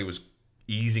somebody was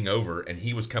easing over and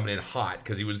he was coming in hot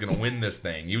because he was going to win this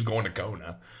thing. He was going to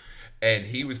Kona. And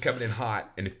he was coming in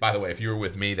hot. And by the way, if you were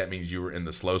with me, that means you were in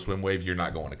the slow swim wave. You're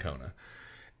not going to Kona.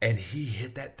 And he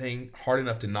hit that thing hard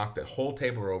enough to knock that whole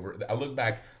table over. I look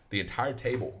back, the entire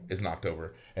table is knocked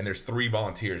over, and there's 3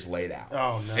 volunteers laid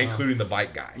out, including the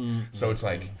bike guy. Mm-hmm. So it's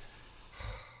like,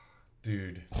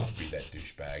 dude, don't be that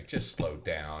douchebag. Just slow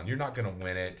down. You're not going to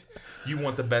win it. You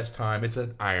want the best time. It's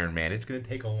an Ironman. It's going to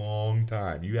take a long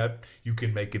time. You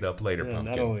can make it up later,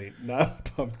 pumpkin. Not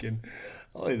pumpkin,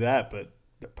 only that, but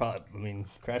probably,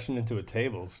 crashing into a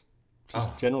table's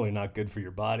just generally not good for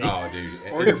your body. Oh,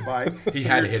 dude. Or your bike. He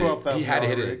had to hit it. He had to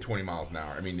hit it at 20 miles an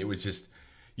hour. I mean, it was just.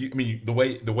 The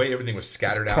way everything was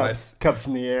scattered out. Cups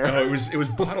in the air. No, it was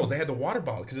bottles. They had the water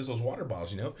bottle because there's those water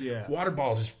bottles, Yeah. Water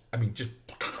bottles. Just.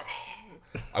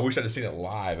 I wish I'd have seen it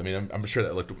live. I mean, I'm sure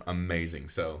that looked amazing.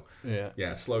 So.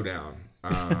 Yeah. Slow down.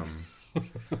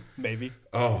 Maybe.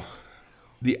 Oh.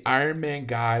 The Iron Man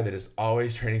guy that is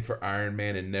always training for Iron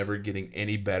Man and never getting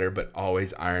any better, but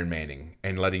always Iron Manning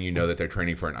and letting you know that they're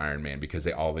training for an Iron Man because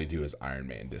all they do is Iron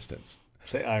Man distance.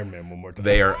 Say Iron Man one more time.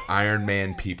 They are Iron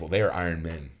Man people. They are Iron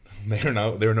Men.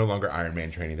 They're no longer Iron Man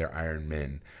training. They're Iron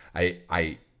Men.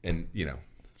 And you know,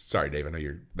 sorry, Dave. I know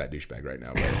you're that douchebag right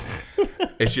now,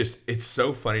 but it's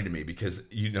so funny to me because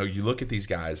you know you look at these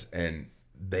guys and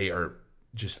they are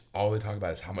just all they talk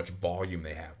about is how much volume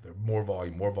they have. They're more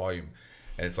volume.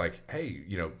 And it's like, hey,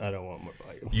 you know, I don't want more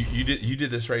volume. You did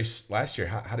this race last year.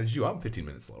 How did you? I'm 15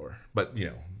 minutes slower, but you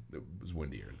know, it was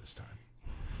windier this time.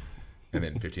 And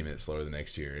then 15 minutes slower the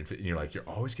next year. And you're like, you're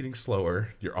always getting slower.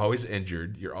 You're always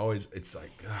injured. It's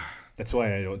like, ugh. That's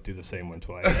why I don't do the same one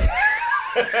twice.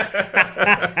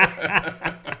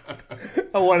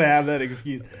 I want to have that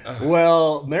excuse.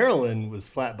 Well, Maryland was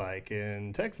flat bike,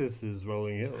 and Texas is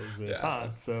rolling hills, and it's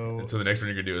hot. So and so the next one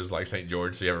you're gonna do is like St.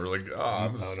 George. So you have a really,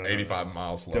 I'm 85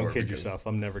 miles slower. Don't kid yourself.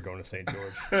 I'm never going to St.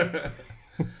 George.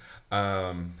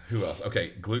 Who else?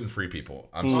 Okay, gluten-free people.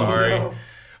 I'm sorry. No.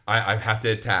 I have to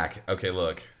attack. Okay,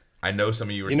 look. I know some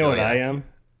of you are. You know what I am?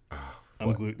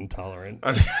 I'm gluten tolerant.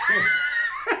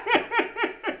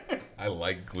 I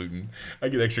like gluten. I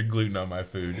get extra gluten on my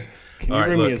food. Can you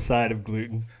bring me a side of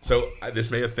gluten? So this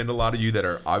may offend a lot of you that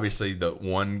are obviously the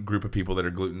one group of people that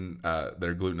are gluten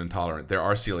intolerant. There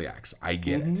are celiacs. I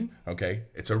get it. Okay,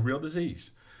 it's a real disease.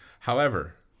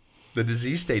 However, the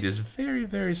disease state is very,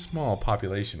 very small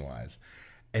population wise,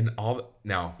 and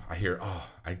now I hear,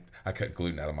 I cut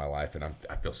gluten out of my life and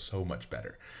I feel so much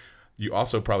better. You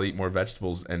also probably eat more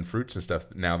vegetables and fruits and stuff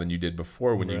now than you did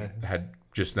before when you had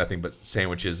just nothing but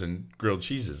sandwiches and grilled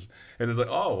cheeses. And it's like,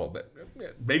 oh, well,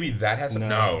 maybe that has some.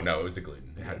 No, it was the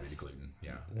gluten. It had to be the gluten.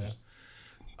 Yeah. Just,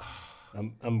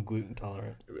 I'm gluten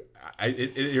tolerant.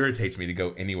 It irritates me to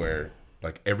go anywhere.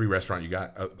 Like every restaurant you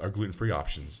got, our gluten-free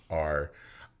options are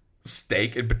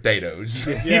steak and potatoes.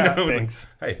 Yeah, you know, thanks.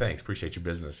 Like, hey, thanks. Appreciate your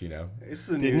business, you know.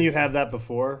 Didn't you have that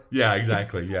before? Yeah,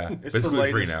 exactly. Yeah. It's the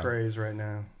latest craze right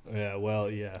now. Yeah,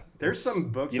 well, yeah. There's some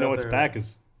books out there. You know what's back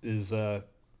is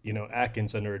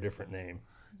Atkins under a different name.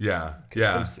 Yeah.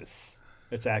 Ketosis.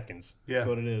 It's Atkins. Yeah. That's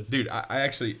what it is. Dude, I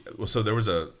actually, so there was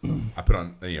I put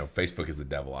on, Facebook is the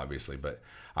devil, obviously, but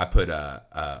I put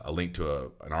a link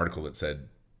to an article that said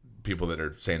people that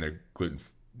are saying they're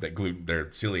they're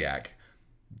celiac.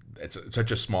 It's such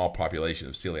a small population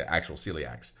of actual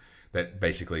celiacs that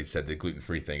basically said the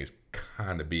gluten-free thing is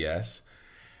kind of BS.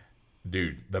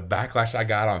 Dude, the backlash I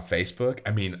got on Facebook,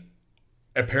 I mean,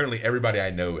 apparently everybody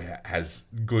I know has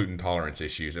gluten tolerance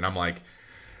issues. And I'm like,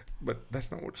 but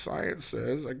that's not what science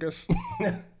says, I guess.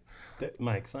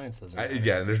 Mike, science doesn't matter.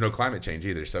 Yeah, there's no climate change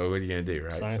either. So what are you going to do,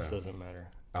 right? Science doesn't matter.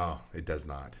 Oh, it does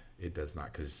not. It does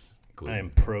not because gluten. I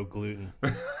am pro-gluten.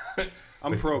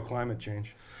 I'm pro-climate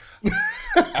change.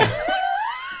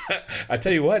 I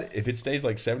tell you what, if it stays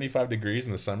like 75 degrees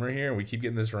in the summer here and we keep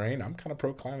getting this rain, I'm kind of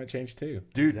pro climate change too.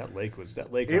 Dude, that lake on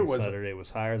Saturday was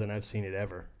higher than I've seen it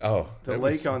ever. Oh, the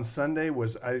lake on Sunday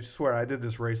was, I swear, I did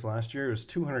this race last year. It was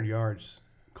 200 yards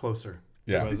closer.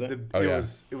 Yeah.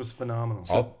 It was phenomenal.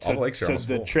 All the lakes are almost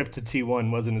the full. Trip to T1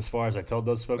 wasn't as far as I told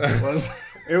those folks it was.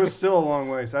 It was still a long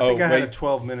ways. I think I had a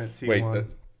 12-minute T1. Wait,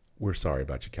 we're sorry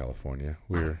about you, California.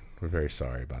 We're very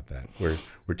sorry about that.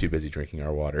 We're too busy drinking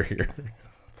our water here.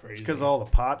 It's because all the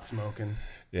pot smoking.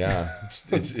 Yeah,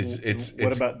 it's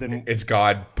what about then? It's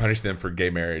God punished them for gay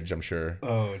marriage. I'm sure.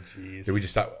 Oh, jeez. Did we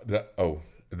just stop?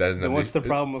 Then what's the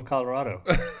problem with Colorado?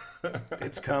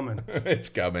 It's coming. It's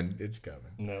coming.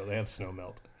 No, they have snow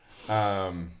melt.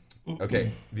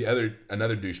 Okay.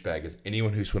 Another douchebag is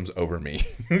anyone who swims over me.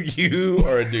 You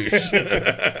are a douche.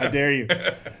 How dare you?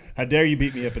 How dare you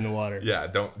beat me up in the water? Yeah,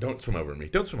 don't swim over me.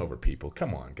 Don't swim over people.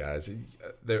 Come on, guys.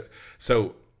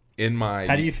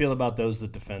 How do you feel about those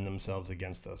that defend themselves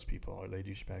against those people? Are they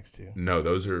douchebags too? No,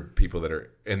 those are people that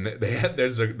are, and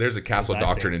there's a castle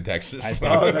doctrine in Texas.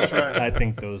 That's right. I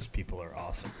think those people are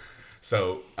awesome.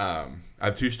 So I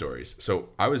have two stories. So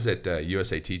I was at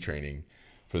USAT training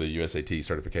for the USAT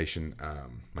certification,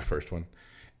 my first one,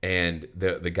 and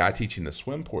the guy teaching the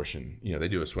swim portion, they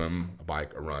do a swim, a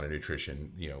bike, a run, a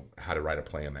nutrition, how to write a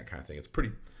plan, that kind of thing. It's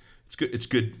good. It's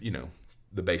good,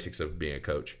 the basics of being a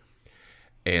coach.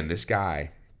 And this guy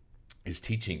is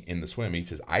teaching in the swim. He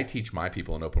says, I teach my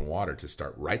people in open water to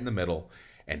start right in the middle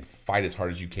and fight as hard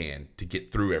as you can to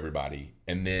get through everybody.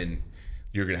 And then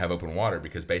you're going to have open water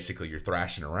because basically you're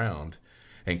thrashing around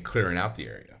and clearing out the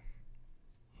area.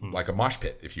 Like a mosh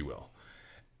pit, if you will.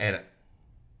 And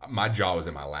my jaw was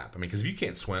in my lap. I mean, because if you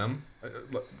can't swim,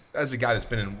 as a guy that's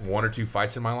been in one or two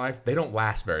fights in my life, they don't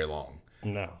last very long.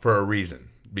 No. For a reason.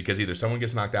 Because either someone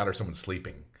gets knocked out or someone's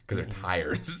sleeping. because they're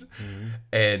tired.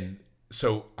 And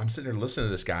so I'm sitting there listening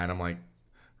to this guy, and I'm like,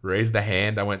 raise the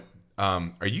hand. I went,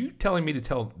 are you telling me to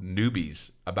tell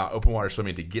newbies about open water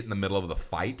swimming to get in the middle of the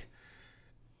fight?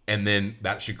 And then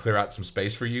that should clear out some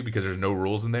space for you because there's no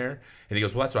rules in there. And he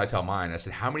goes, well, that's what I tell mine. I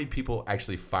said, how many people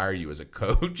actually fire you as a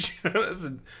coach?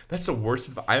 That's the worst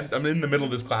advice. I'm in the middle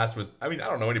of this class with, I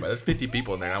don't know anybody. There's 50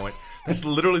 people in there. And I went, that's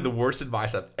literally the worst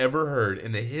advice I've ever heard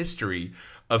in the history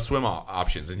of swim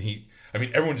options. And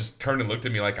everyone just turned and looked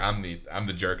at me like I'm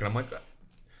the jerk. And I'm like,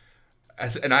 I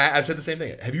said the same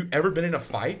thing. Have you ever been in a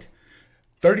fight?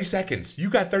 30 seconds. You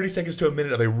got 30 seconds to a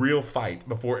minute of a real fight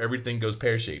before everything goes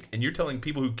pear-shaped. And you're telling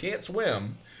people who can't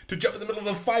swim to jump in the middle of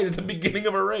a fight at the beginning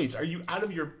of a race. Are you out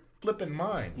of your flipping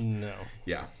minds? No.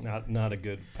 Yeah. Not a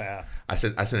good path. I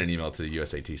sent an email to the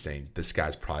USAT saying, this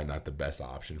guy's probably not the best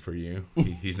option for you.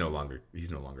 He's no longer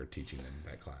teaching them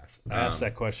that class. I asked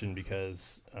that question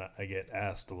because I get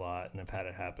asked a lot, and I've had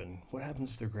it happen. What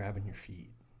happens if they're grabbing your feet?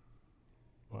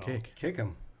 Well, Kick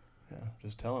them. Yeah,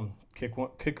 just tell them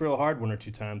kick real hard one or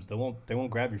two times. They won't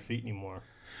grab your feet anymore.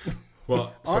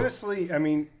 Well, honestly,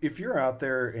 if you're out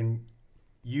there and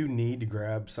you need to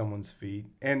grab someone's feet,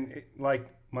 and like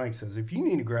Mike says, if you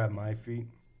need to grab my feet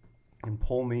and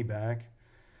pull me back,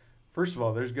 first of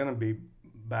all, there's going to be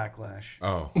backlash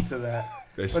to that.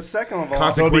 But second of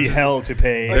all, there'll be hell to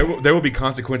pay. There will be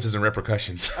consequences and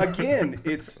repercussions. Again,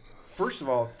 it's first of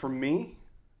all, for me,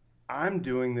 I'm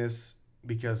doing this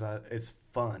because it's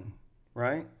fun.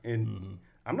 Right? And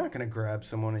I'm not going to grab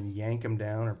someone and yank them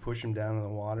down or push them down in the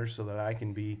water so that I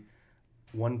can be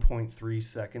 1.3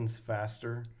 seconds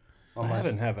faster.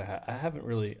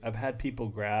 I've had people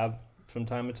grab from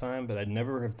time to time, but I'd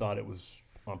never have thought it was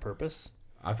on purpose.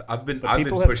 I've been pushed down.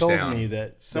 People have told me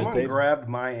that someone grabbed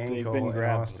my ankle in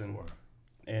Austin, before.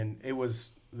 And it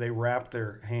was they wrapped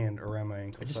their hand around my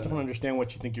ankle. I just don't understand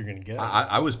what you think you're going to get.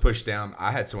 I was pushed down.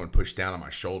 I had someone push down on my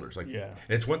shoulders. And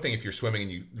it's one thing if you're swimming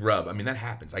and you rub. That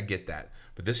happens. I get that.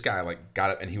 But this guy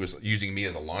got up and he was using me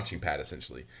as a launching pad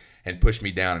essentially and pushed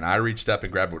me down. And I reached up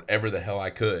and grabbed whatever the hell I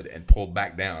could and pulled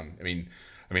back down.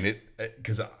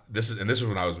 Because this is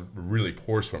when I was a really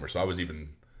poor swimmer, so I was even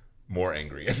more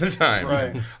angry at the time.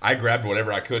 Right. I grabbed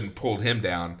whatever I could and pulled him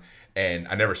down, and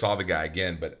I never saw the guy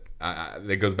again. But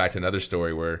that goes back to another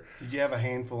story where. Did you have a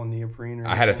handful of neoprene?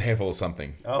 I had a handful of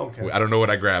something. Oh, okay. I don't know what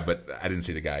I grabbed, but I didn't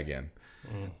see the guy again.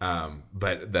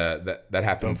 But that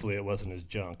happened. Hopefully, it wasn't his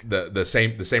junk. The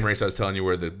same race I was telling you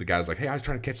where the guy's like, "Hey, I was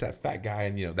trying to catch that fat guy,"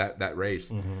 and that race.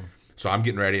 So I'm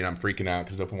getting ready and I'm freaking out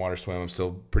because open water swim. I'm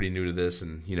still pretty new to this,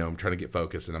 and I'm trying to get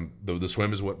focused. And the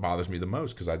swim is what bothers me the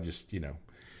most because I just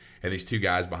And these two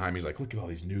guys behind me is like, "Look at all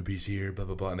these newbies here, blah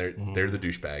blah blah," and they're the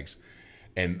douchebags.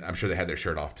 And I'm sure they had their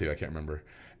shirt off too. I can't remember.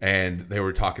 And they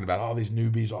were talking about all these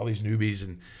newbies.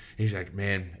 And he's like,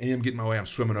 man, I'm getting my way. I'm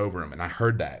swimming over them. And I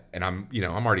heard that. And I'm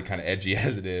already kind of edgy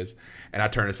as it is. And I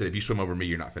turned and said, if you swim over me,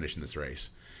 you're not finishing this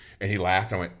race. And he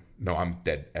laughed. I went, no, I'm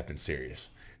dead effing serious.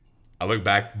 I looked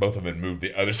back. Both of them moved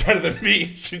the other side of the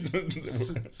beach.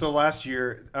 So last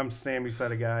year, I'm standing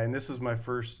beside a guy. And this was my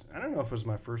first, I don't know if it was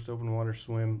my first open water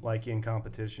swim, like in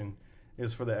competition. It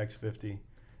was for the X50.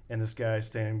 And this guy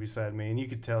standing beside me, and you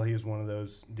could tell he was one of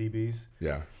those DBs.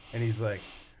 Yeah. And he's like,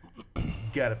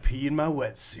 gotta pee in my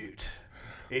wetsuit.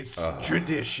 It's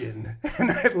tradition.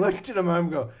 And I looked at him, I'm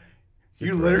going,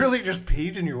 you literally just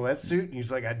peed in your wetsuit? And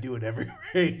he's like, I do it every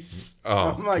race. Oh,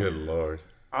 I'm like, good Lord.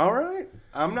 All right,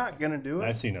 I'm not going to do it.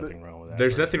 I see nothing wrong with that.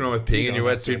 There's nothing wrong with peeing in your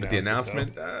don't have to wetsuit, but the announce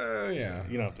announcement, yeah.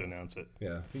 You don't have to announce it.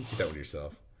 Yeah, you can keep that with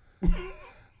yourself.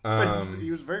 But he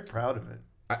was very proud of it.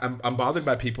 I'm bothered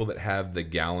by people that have the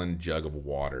gallon jug of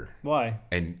water. Why?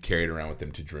 And carry it around with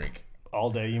them to drink. All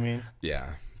day, you mean?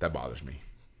 Yeah, that bothers me.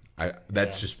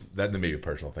 That may be a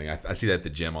personal thing. I see that at the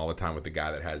gym all the time with the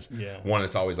guy that has one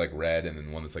that's always like red and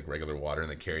then one that's like regular water,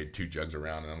 and they carry 2 jugs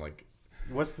around, and I'm like,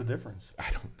 what's the difference? I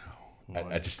don't know.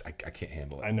 I can't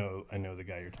handle it. I know the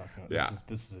guy you're talking about. Yeah.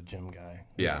 This is a gym guy.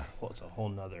 Yeah. Well, it's a whole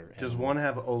nother. Does one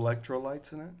have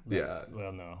electrolytes in it? Yeah.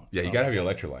 Well, no. Yeah, you gotta have your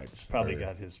electrolytes. Probably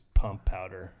got his pump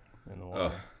powder in the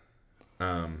water.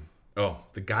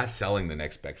 The guy selling the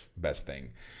next best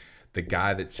thing. The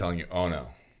guy that's telling you, oh no,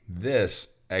 this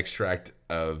extract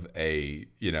of a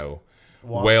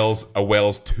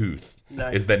whale's tooth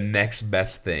is the next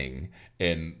best thing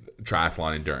in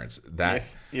triathlon endurance. That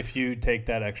if you take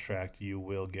that extract, you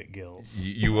will get gills.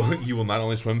 You will not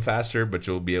only swim faster, but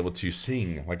you'll be able to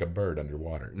sing like a bird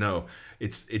underwater. No,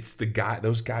 it's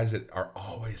those guys that are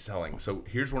always selling. So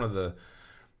here's one of the.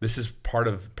 This is part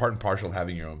and parcel of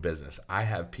having your own business. I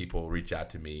have people reach out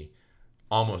to me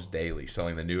almost daily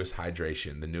selling the newest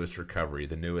hydration, the newest recovery,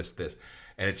 the newest this.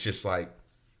 And it's just like,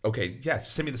 okay, yeah,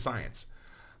 send me the science.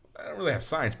 I don't really have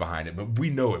science behind it, but we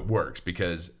know it works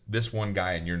because this one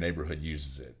guy in your neighborhood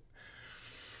uses it.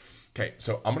 Okay,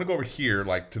 so I'm gonna go over here,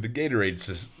 like to the Gatorade.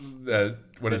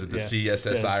 What is it? The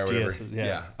CSSI or whatever.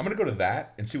 Yeah, I'm gonna go to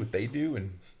that and see what they do,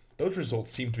 and those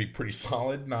results seem to be pretty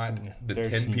solid. Not the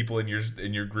 10 people in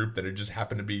your group that are just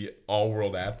happen to be all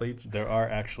world athletes. There are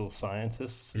actual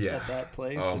scientists at that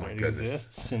place. Oh and my it goodness!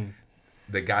 Exists and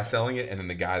the guy selling it, and then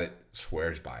the guy that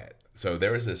swears by it. So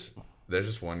there's this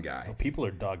one guy. Well, people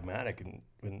are dogmatic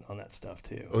on that stuff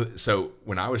too. So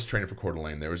when I was training for Coeur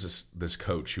d'Alene, there was this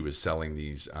coach who was selling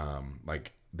these,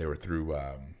 like they were through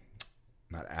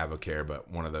not Avocare, but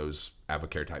one of those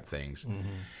Avocare type things. Mm-hmm.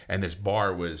 And this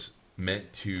bar was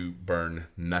meant to burn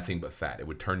nothing but fat. It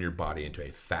would turn your body into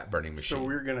a fat burning machine. So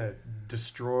we're gonna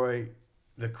destroy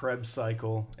the Krebs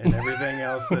cycle and everything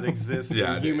else that exists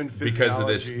in human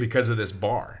physiology because of this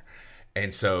bar.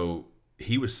 And so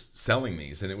he was selling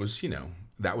these, and it was,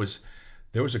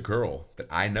 there was a girl that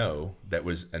I know that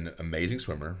was an amazing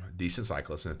swimmer, decent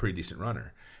cyclist, and a pretty decent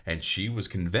runner. And she was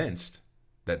convinced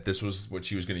that this was what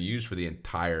she was going to use for the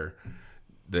entire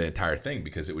thing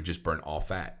because it would just burn all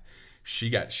fat. She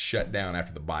got shut down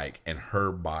after the bike, and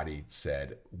her body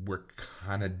said, "We're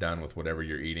kind of done with whatever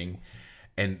you're eating."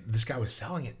 And this guy was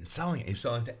selling it. He was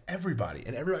selling it to everybody,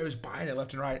 and everybody was buying it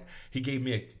left and right. He gave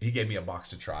me a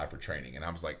box to try for training, and I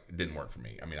was like, it didn't work for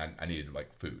me. I mean, I needed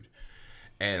like food,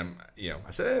 and I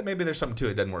said maybe there's something to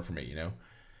it. It doesn't work for me.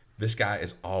 This guy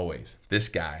is always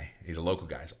he's a local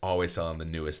guy. He's always selling the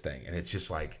newest thing, and it's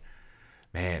just like,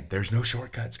 man, there's no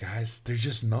shortcuts, guys. There's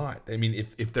just not. I mean,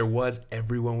 if there was,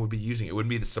 everyone would be using it. It wouldn't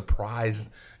be the surprise.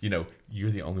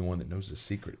 You're the only one that knows the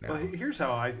secret now. Well, here's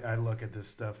how I look at this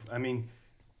stuff. I mean,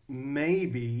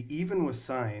 maybe even with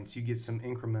science, you get some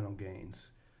incremental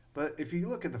gains. But if you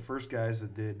look at the first guys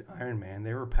that did Ironman,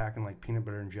 they were packing like peanut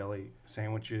butter and jelly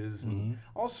sandwiches and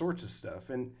all sorts of stuff.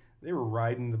 And they were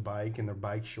riding the bike in their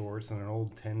bike shorts and an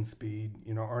old 10-speed,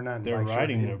 or not. They're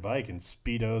riding their bike in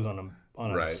Speedos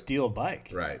on a steel bike.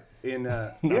 Right.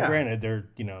 Granted,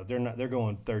 they're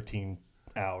going 13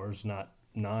 hours, not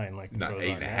 9 like not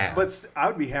 8.5. But I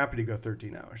would be happy to go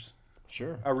 13 hours.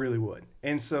 Sure. I really would.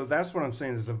 And so that's what I'm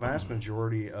saying is the vast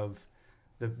majority of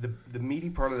the meaty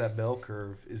part of that bell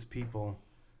curve is people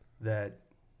that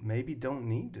maybe don't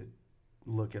need to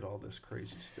look at all this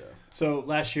crazy stuff. So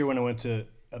last year when I went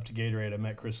up to Gatorade, I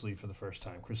met Chris Lee for the first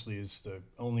time. Chris Lee is the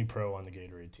only pro on the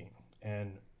Gatorade team.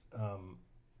 And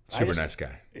nice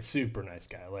guy. A super nice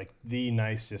guy. Like the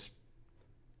nicest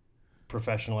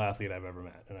professional athlete I've ever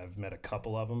met. And I've met a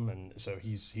couple of them. And so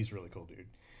he's a really cool dude.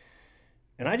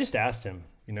 And I just asked him,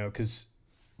 because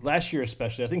last year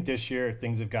especially, I think this year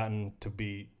things have gotten to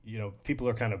be, people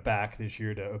are kind of back this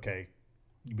year to, okay,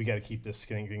 we got to keep this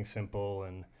thing simple,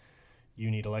 and you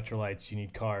need electrolytes, you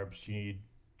need carbs, you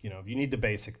need the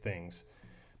basic things.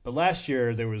 But last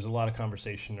year there was a lot of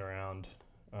conversation around,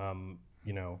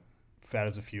 fat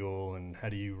as a fuel and how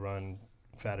do you run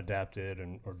fat adapted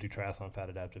or do triathlon fat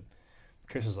adapted.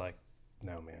 Chris is like,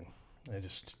 no, man,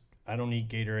 I don't eat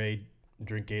Gatorade.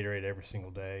 Drink Gatorade every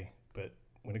single day, but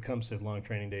when it comes to long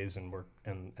training days and work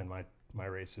and my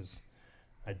races,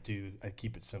 I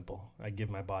keep it simple. I give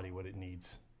my body what it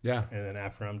needs. Yeah. And then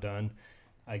after I'm done,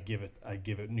 I give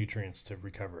it nutrients to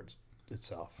recover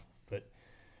itself. But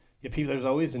there's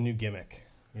always a new gimmick,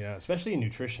 especially in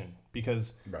nutrition,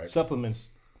 because supplements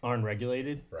aren't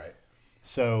regulated. Right.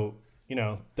 So,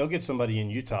 they'll get somebody in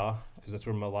Utah, because that's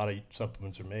where a lot of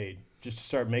supplements are made, just to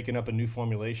start making up a new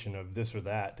formulation of this or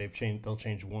that. They'll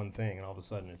change one thing, and all of a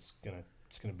sudden it's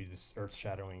gonna be this earth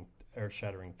shattering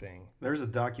thing. There's a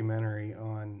documentary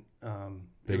on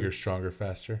Bigger, Stronger,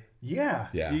 Faster. Yeah.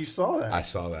 You saw that? I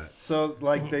saw that. So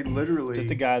like they literally Is it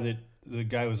the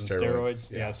guy was in steroids?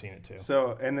 Yeah, I've seen it too.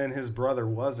 So and then his brother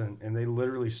wasn't, and they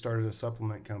literally started a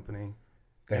supplement company.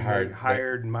 They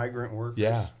hired migrant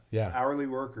workers, hourly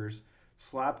workers,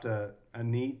 slapped a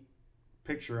neat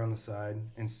picture on the side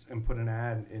and put an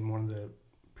ad in one of the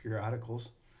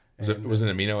periodicals. Was it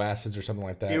amino acids or something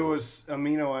like that? It was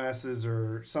amino acids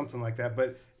or something like that.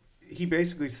 But he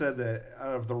basically said that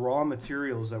out of the raw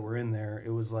materials that were in there,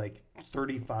 it was like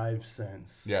 35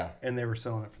 cents. Yeah. And they were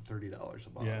selling it for $30 a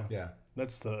bottle. Yeah.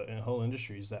 That's the whole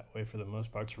industry is that way for the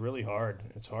most part. It's really hard.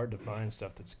 It's hard to find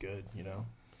stuff that's good,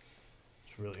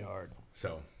 It's really hard.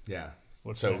 So, yeah.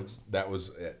 What's next? That was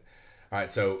it. All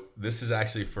right, so this is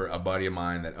actually for a buddy of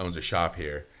mine that owns a shop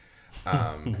here.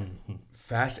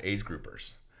 Fast age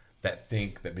groupers that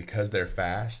think that because they're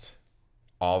fast,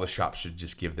 all the shops should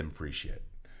just give them free shit.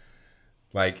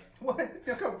 Like, what?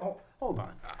 Hold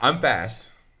on. I'm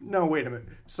fast. No, wait a minute.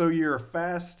 So you're a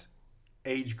fast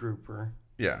age grouper.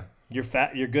 Yeah. You're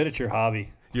fat. You're good at your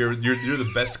hobby. You're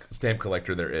the best stamp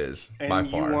collector there is by far.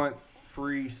 And you want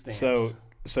free stamps.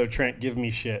 So Trent, give me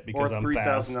shit because or I'm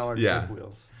fast. $3,000 Yeah. chip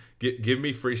wheels. Give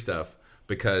me free stuff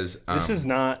because This is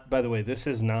not, by the way, this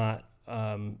is not,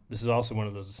 this is also one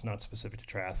of those that's not specific to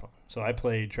triathlon. So I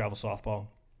played travel softball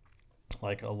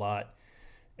like a lot.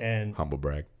 And humble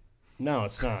brag. no,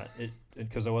 it's not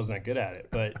because I wasn't that good at it.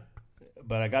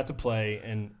 But I got to play,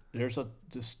 and there's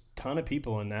just ton of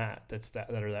people in that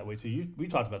are that way too. We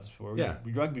talked about this before. Yeah.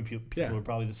 We rugby people Yeah. are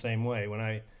probably the same way. When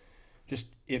I just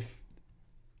if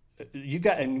you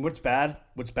got and what's bad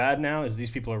now is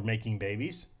these people are making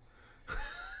babies,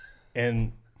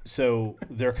 and so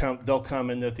they'll come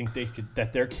and they'll think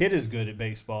that their kid is good at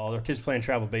baseball. Their kid's playing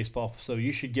travel baseball, so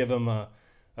you should give them a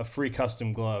free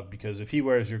custom glove because if he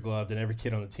wears your glove, then every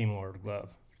kid on the team will wear a glove,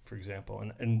 for example.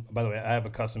 And by the way, I have a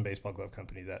custom baseball glove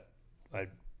company that I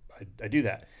do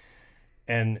that,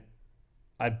 and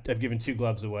I've given 2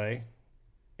 gloves away,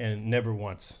 and never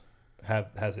once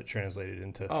has it translated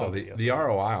into the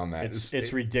ROI on that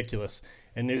it's ridiculous.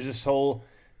 And there's this whole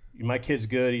my kid's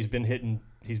good. He's been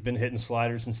hitting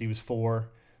sliders since he was 4.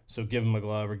 So give him a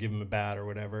glove or give him a bat or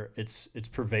whatever. It's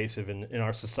pervasive in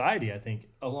our society, I think,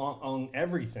 on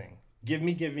everything. Give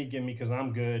me because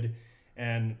I'm good,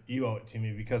 and you owe it to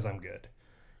me because I'm good.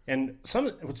 And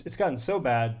it's gotten so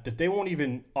bad that they won't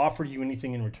even offer you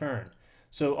anything in return.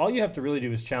 So all you have to really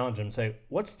do is challenge them and say,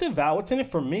 what's in it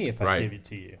for me if I give it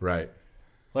to you? Right.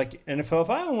 Like, and if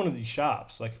I own one of these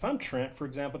shops, like if I'm Trent, for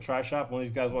example, Tri Shop, one of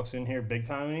these guys walks in here big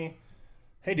time me,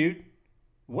 hey dude,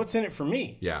 what's in it for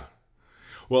me? Yeah.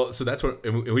 Well, so that's what,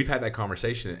 and we've had that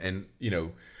conversation, and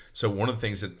so one of the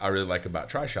things that I really like about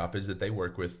Tri Shop is that they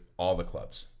work with all the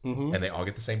clubs, and they all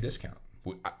get the same discount.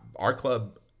 Our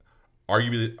club,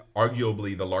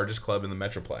 arguably the largest club in the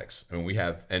Metroplex. I mean, we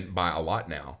have, and by a lot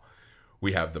now,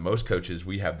 we have the most coaches,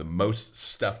 we have the most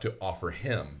stuff to offer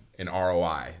him in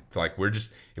ROI. It's like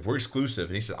if we're exclusive,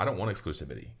 and he said, I don't want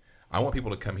exclusivity. I want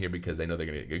people to come here because they know they're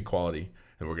going to get good quality,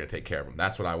 and we're going to take care of them.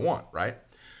 That's what I want, right?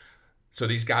 So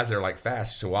these guys that are like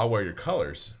fast, so I'll wear your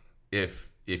colors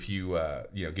if you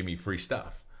give me free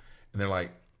stuff. And they're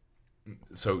like,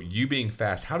 so you being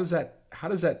fast, how does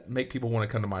that make people want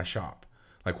to come to my shop?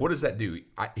 Like, what does that do?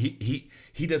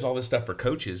 He does all this stuff for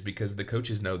coaches because the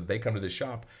coaches know that they come to this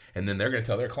shop and then they're going to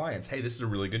tell their clients, hey, this is a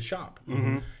really good shop.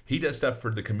 Mm-hmm. He does stuff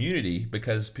for the community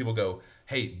because people go,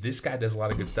 hey, this guy does a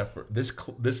lot of good stuff for this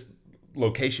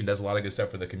location does a lot of good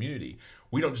stuff for the community.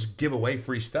 We don't just give away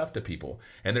free stuff to people.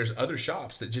 And there's other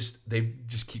shops that they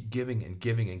just keep giving and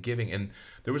giving and giving. And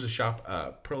there was a shop,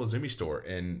 Pearl Izumi store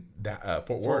in Fort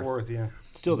Worth. Fort Worth, yeah.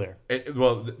 Still there.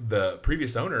 The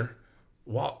previous owner,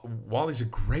 Wally's a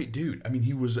great dude. I mean,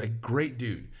 he was a great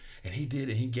dude. And he did,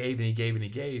 and he gave, and he gave, and he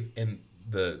gave. And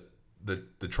the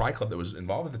Tri Club that was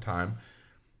involved at the time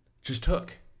just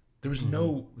took. There was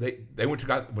no when they went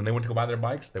to go buy their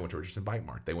bikes, they went to Richardson Bike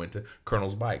Mart. They went to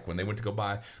Colonel's Bike. When they went to go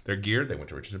buy their gear, they went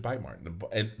to Richardson Bike Mart.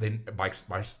 And then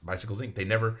Bicycles Inc.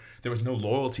 There was no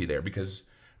loyalty there because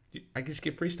I just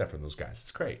get free stuff from those guys.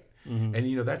 It's great. Mm-hmm.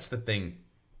 And that's the thing.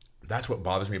 That's what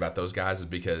bothers me about those guys is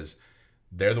because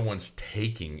they're the ones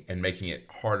taking and making it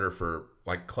harder for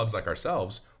like clubs like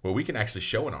ourselves where we can actually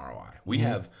show an ROI. We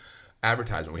have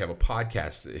advertisement. We have a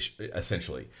podcast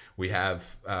essentially. We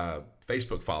have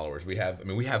Facebook followers. We have an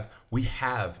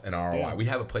ROI. Yeah. We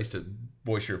have a place to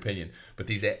voice your opinion. But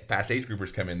these fast age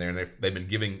groupers come in there and they've been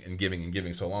giving and giving and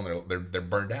giving so long they're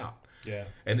burned out. Yeah.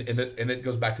 And it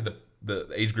goes back to the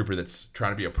age grouper that's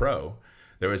trying to be a pro.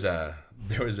 There was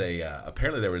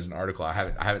apparently there was an article, I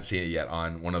haven't seen it yet,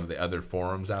 on one of the other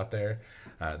forums out there,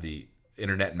 the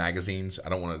internet magazines. I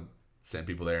don't want to send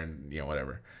people there and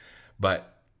whatever.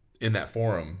 But in that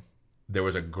forum, there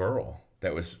was a girl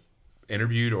that was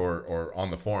interviewed or on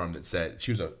the forum that said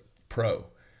she was a pro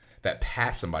that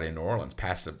passed somebody in New Orleans,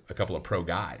 passed a couple of pro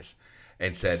guys,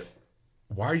 and said,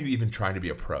 "Why are you even trying to be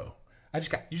a pro? You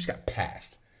just got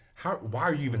passed. Why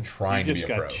are you even trying to be a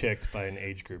pro?" You just got chicked by an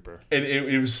age grouper. And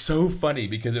it was so funny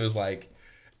because it was like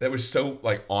that was so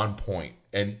like on point.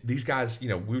 And these guys,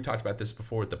 we talked about this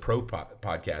before with the pro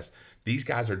podcast. These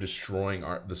guys are destroying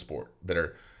the sport. That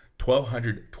are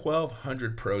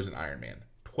 1,200 pros in Ironman.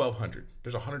 1,200.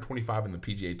 There's 125 in the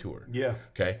PGA Tour. Yeah.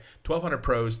 Okay. 1,200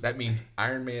 pros. That means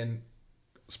Ironman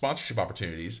sponsorship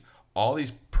opportunities. All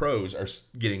these pros are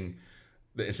getting,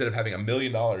 instead of having $1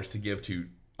 million to give to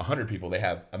 100 people, they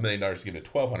have $1 million to give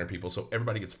to 1,200 people. So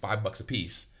everybody gets $5 a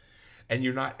piece. And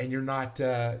you're not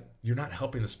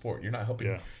helping the sport. You're not helping.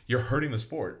 Yeah. You're hurting the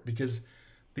sport because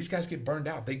these guys get burned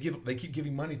out. They keep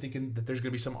giving money thinking that there's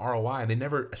going to be some ROI, and they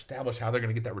never establish how they're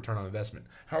going to get that return on investment.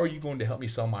 How are you going to help me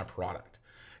sell my product?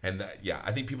 And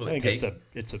I think people I that think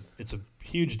it's a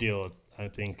huge deal. I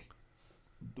think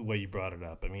the way you brought it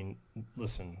up. I mean,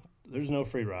 listen, there's no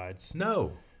free rides.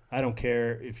 No. I don't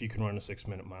care if you can run a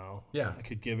 6-minute mile. Yeah. I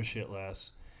could give a shit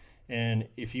less. And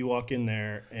if you walk in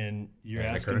there and you're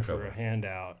asking for a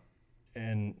handout,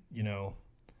 and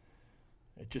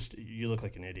it just you look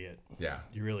like an idiot. Yeah,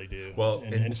 you really do. Well,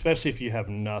 and especially if you have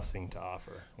nothing to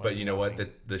offer. But you know what?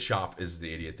 The shop is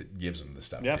the idiot that gives them the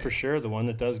stuff. Yeah, too. for sure. The one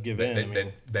that does give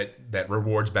in. That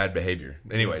rewards bad behavior.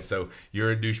 Anyway, so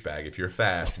you're a douchebag if you're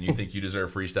fast and you think you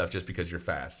deserve free stuff just because you're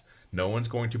fast. No one's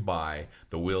going to buy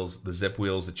the zip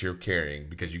wheels that you're carrying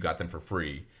because you got them for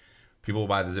free. People will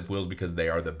buy the zip wheels because they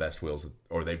are the best wheels,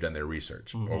 or they've done their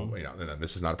research. Or and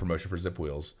this is not a promotion for zip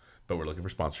wheels, but we're looking for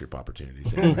sponsorship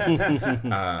opportunities.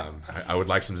 I would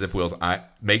like some zip wheels.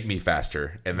 Make me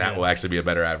faster, and that will actually be a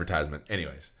better advertisement.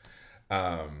 Anyways,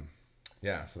 so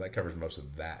that covers most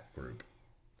of that group.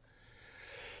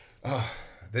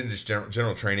 Then just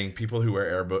general training. People who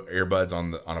wear earbuds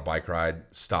on a bike ride,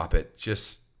 stop it.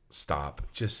 Just stop.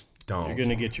 Just don't. You're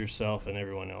gonna get yourself and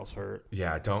everyone else hurt.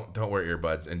 Yeah, don't wear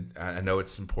earbuds. And I know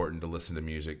it's important to listen to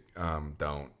music.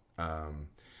 Don't.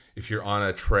 If you're on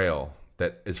a trail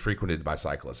that is frequented by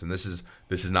cyclists, and this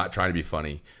is not trying to be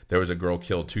funny. There was a girl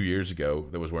killed 2 years ago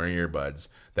that was wearing earbuds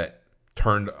that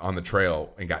turned on the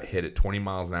trail and got hit at 20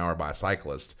 miles an hour by a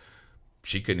cyclist.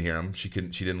 She couldn't hear him. She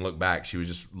didn't look back. She was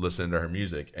just listening to her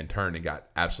music and turned and got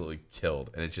absolutely killed.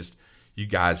 And it's just, you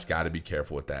guys got to be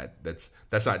careful with that. That's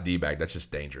not D-bag. That's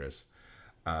just dangerous.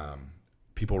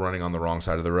 People running on the wrong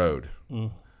side of the road.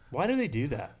 Why do they do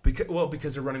that?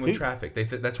 Because they're running with traffic.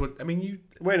 That's what I mean. You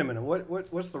wait a minute.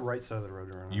 What's the right side of the road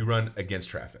to run on? You run against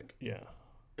traffic. Yeah.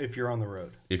 If you're on the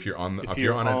road. If you're on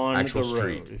an actual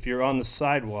street. If you're on the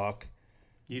sidewalk,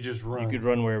 you just run. You could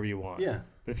run wherever you want. Yeah.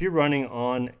 But if you're running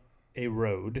on a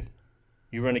road,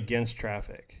 you run against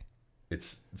traffic.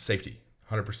 It's safety,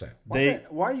 100%.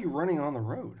 Why are you running on the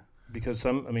road? Because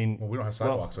we don't have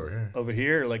sidewalks over here. Over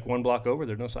here, like one block over,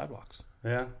 there's no sidewalks.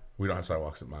 Yeah. We don't have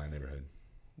sidewalks in my neighborhood.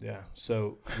 Yeah.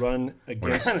 So run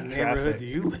against what kind of traffic. neighborhood do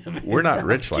you live in? We're not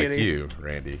rich like you,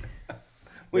 Randy.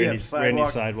 We have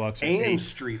sidewalks sidewalks and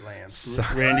street lamps.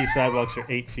 Randy's sidewalks are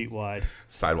 8 feet wide.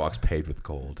 Sidewalks paved with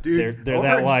gold. Dude, they're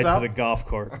that wide for the golf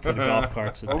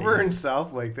carts. Over in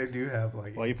South Lake, they do have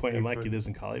like. Why are you pointing at Mike? He lives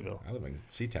in Colleyville. I live in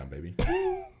Seatown, baby.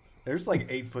 There's like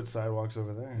 8-foot sidewalks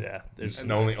over there. Yeah, there's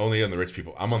only on the rich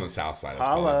people. I'm on the south side of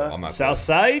Colleyville. I'm not south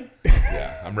side.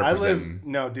 Yeah, I'm representing.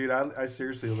 I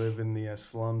seriously live in the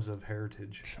slums of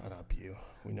Heritage. Shut up, you.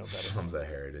 We know better. Slums of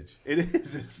Heritage. It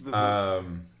is. It's the.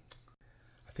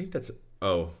 I think that's.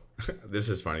 Oh, this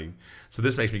is funny. So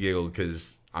this makes me giggle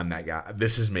because I'm that guy.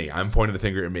 This is me. I'm pointing the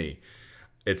finger at me.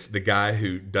 It's the guy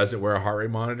who doesn't wear a heart rate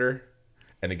monitor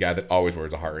and the guy that always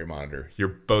wears a heart rate monitor. You're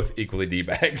both equally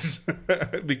D-bags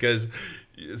because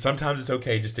sometimes it's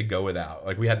okay just to go without.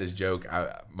 Like we had this joke.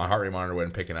 My heart rate monitor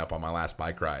wasn't picking up on my last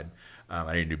bike ride.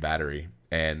 I need a new battery.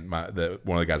 And one of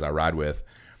the guys I ride with,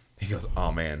 he goes,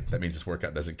 "Oh man, that means this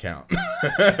workout doesn't count."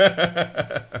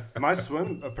 My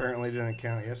swim apparently didn't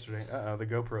count yesterday. The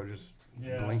GoPro just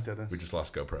blinked at us. We just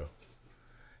lost GoPro.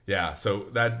 Yeah, so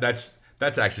that's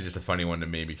actually just a funny one to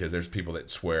me because there's people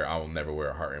that swear I will never wear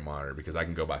a heart rate monitor because I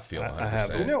can go by feel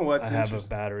 100%. You know what's I have a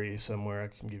battery somewhere I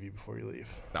can give you before you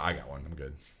leave. No, I got one. I'm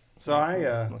good. So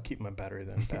I'll keep my battery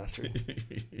then, bastard.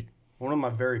 One of my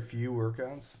very few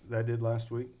workouts that I did last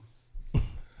week.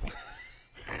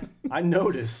 I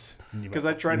noticed because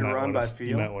I tried to run by feel.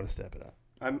 You might want to step it up.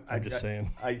 I'm just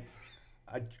saying.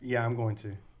 I'm going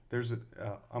to.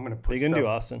 I'm going to put. Are you going to do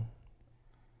Austin?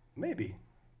 Maybe.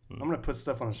 I'm going to put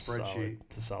stuff on a spreadsheet.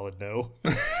 It's a solid no.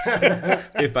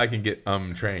 If I can get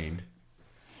trained.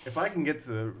 If I can get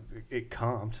it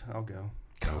comped, I'll go.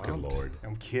 Oh, good Lord.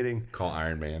 I'm kidding. Call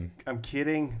Iron Man. I'm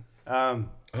kidding.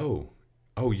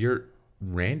 You're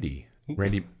Randy.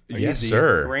 Randy. Yes,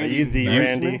 sir. Randy, are you the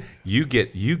Randy? You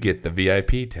get the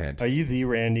VIP tent. Are you the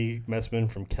Randy Messman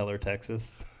from Keller,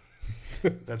 Texas?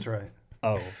 That's right.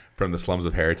 Oh. From the slums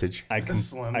of Heritage. I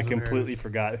completely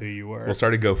forgot who you were. We'll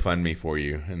start a GoFundMe for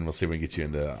you, and we'll see if we can get you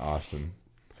into Austin.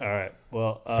 All right.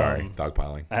 Well, sorry,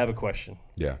 dogpiling. I have a question.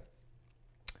 Yeah.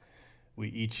 We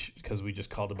each, because we just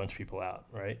called a bunch of people out,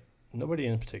 right? Nobody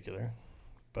in particular,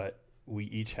 but we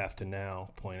each have to now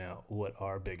point out what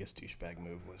our biggest douchebag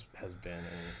move has been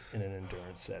in an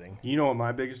endurance setting. You know what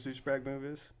my biggest douchebag move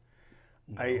is?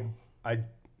 No. I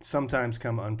sometimes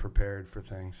come unprepared for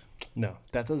things. No,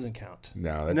 that doesn't count.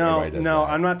 No,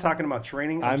 I'm not talking about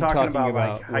training. I'm talking about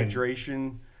like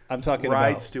hydration. I'm talking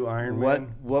rides about to Ironman.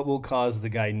 What will cause the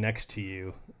guy next to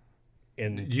you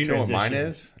in know what mine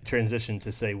is? Transition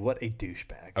to say, what a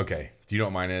douchebag. Okay. Do you know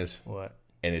what mine is? What?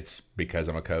 and it's because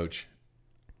I'm a coach.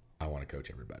 I want to coach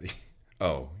everybody.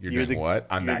 Oh, you're doing the, what?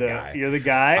 I'm that guy. You're the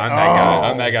guy. I'm that guy.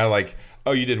 I'm that guy. Like,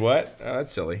 oh, you did what? Oh,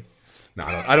 that's silly. No,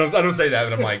 I don't say that.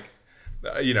 But I'm like,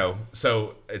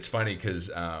 So it's funny because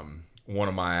one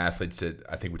of my athletes that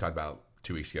I think we talked about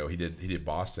 2 weeks ago, he did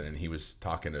Boston, and we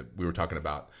were talking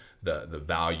about the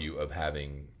value of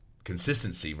having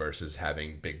consistency versus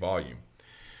having big volume.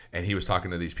 And he was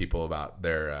talking to these people about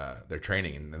their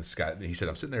training, and this guy, he said,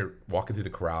 I'm sitting there walking through the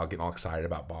corral, getting all excited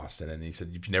about Boston, and he said,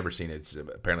 if you've never seen it, it's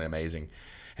apparently amazing.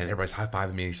 And everybody's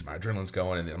high-fiving me. He said, my adrenaline's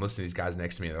going, and I'm listening to these guys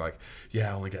next to me, and they're like,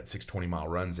 yeah, I only got 6 20-mile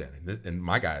runs in. And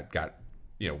my guy got,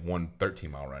 one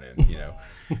 13-mile run in,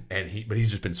 but he's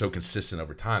just been so consistent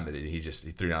over time that he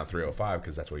threw down 305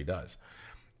 because that's what he does.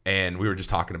 And we were just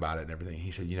talking about it and everything.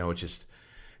 He said, it's just,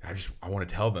 I want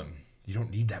to tell them, you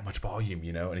don't need that much volume,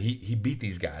 and he beat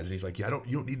these guys, and he's like, yeah,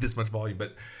 you don't need this much volume.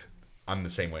 But I'm the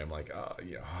same way. I'm like, I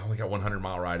only got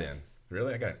 100-mile ride in.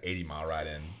 Really? I got an 80-mile ride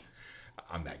in.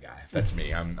 I'm that guy. That's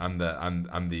me. I want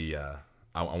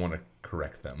to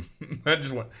correct them.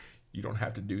 You don't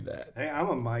have to do that. Hey, I'm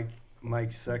a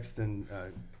Mike Sexton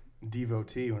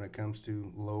devotee when it comes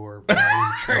to lower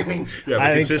volume training. Yeah,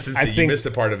 but consistency, you missed the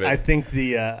part of it. I think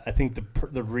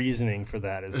the reasoning for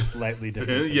that is slightly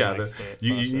different. Yeah,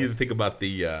 you need to think about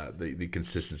the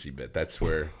consistency bit. That's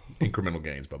where incremental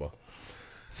gains, Bubba.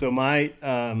 So my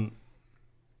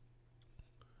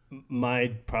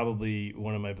probably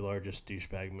one of my largest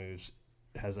douchebag moves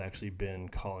has actually been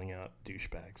calling out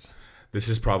douchebags. This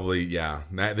is probably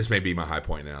this may be my high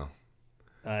point now.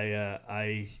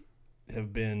 I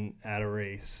have been at a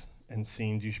race and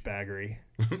seen douchebaggery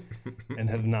and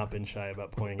have not been shy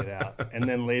about pointing it out, and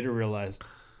then later realized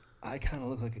I kind of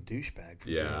look like a douchebag.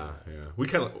 Yeah. We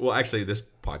kind of actually this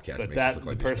podcast but makes us look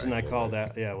like the person I called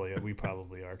out. Yeah, we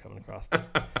probably are coming across.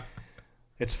 But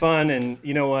it's fun, and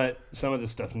you know what? Some of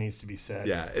this stuff needs to be said.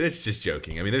 Yeah, it's just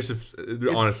joking. I mean,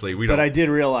 honestly, we don't. But I did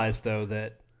realize though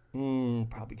that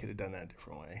probably could have done that a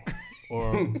different way,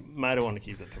 or might have wanted to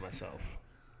keep that to myself.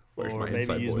 Where's or my maybe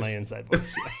inside use voice? my inside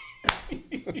voice.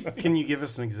 Can you give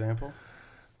us an example?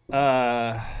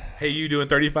 Hey, you doing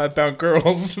 35-pound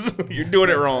curls? You're doing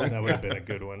it wrong. That would have been a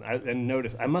good one. And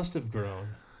notice, I must have grown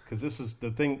because this is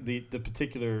the thing. The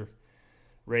particular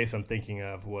race I'm thinking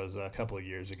of was a couple of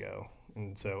years ago,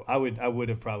 and so I would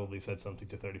have probably said something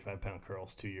to 35-pound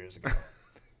curls 2 years ago,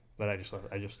 but I just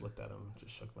looked at him,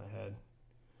 just shook my head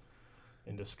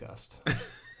in disgust,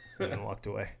 and then walked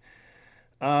away.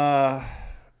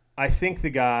 I think the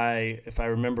guy, if I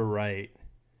remember right,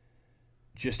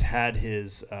 just had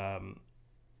his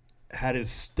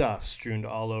stuff strewn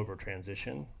all over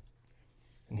transition,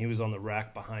 and he was on the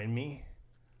rack behind me,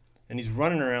 and he's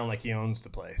running around like he owns the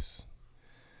place.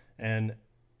 And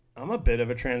I'm a bit of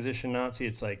a transition Nazi.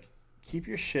 It's like, keep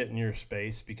your shit in your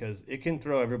space because it can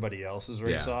throw everybody else's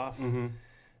race off. Mm-hmm.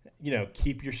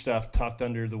 Keep your stuff tucked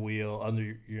under the wheel,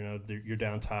 under your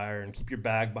down tire, and keep your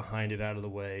bag behind it out of the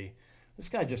way. This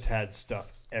guy just had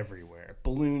stuff everywhere.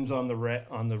 Balloons on the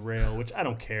rail, which I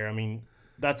don't care. I mean,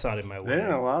 that's not in my way. They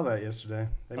didn't allow that yesterday.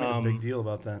 They made a big deal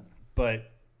about that.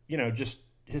 But, just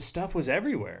his stuff was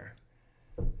everywhere.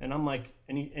 And I'm like,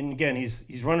 and again,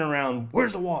 he's running around,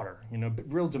 where's the water?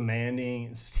 Real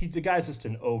demanding. The guy's just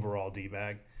an overall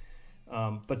D-bag.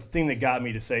 But the thing that got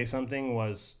me to say something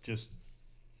was just,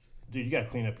 dude, you got to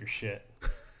clean up your shit.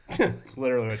 That's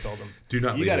literally what I told him. Do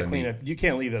not leave You got to it clean up. You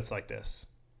can't leave this like this.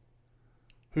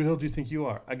 Who the hell do you think you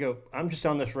are? I go, I'm just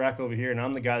on this rack over here, and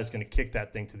I'm the guy that's going to kick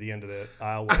that thing to the end of the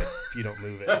aisle with it if you don't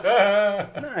move it.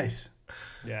 Nice.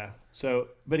 Yeah. So,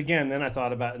 but again, then I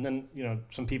thought about it, and then,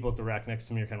 some people at the rack next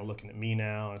to me are kind of looking at me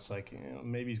now. And it's like,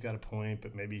 maybe he's got a point,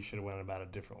 but maybe he should have went about it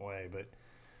a different way. But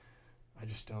I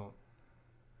just don't.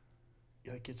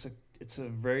 Like, it's a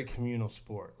very communal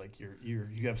sport. Like you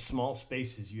have small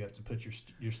spaces you have to put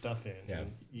your stuff in. Yeah.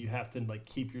 And you have to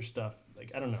keep your stuff.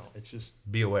 Like, I don't know. It's just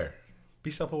Be aware. Be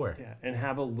self-aware. Yeah, and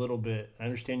have a little bit. I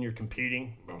understand you're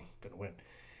competing. Well, gonna win,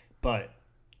 but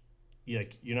you're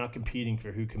not competing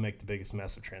for who can make the biggest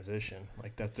mess of transition.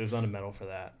 Like that, there's not a medal for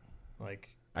that. Like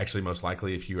actually, most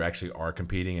likely, if you actually are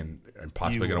competing and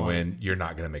possibly going to win, you're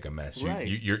not going to make a mess. Right.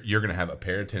 You're going to have a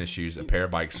pair of tennis shoes, a pair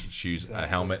of bike shoes, exactly. A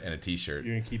helmet, and a T-shirt.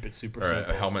 You're going to keep it super or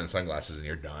simple. A helmet and sunglasses, and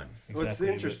you're done. Exactly. What's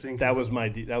interesting? That was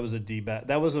a D-bag.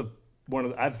 That was one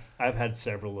of the, I've had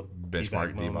several of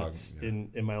benchmark moments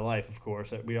in my life, of course,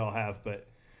 that we all have, but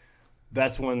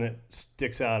that's one that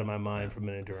sticks out in my mind from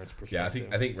an endurance perspective.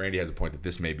 Yeah, I think Randy has a point that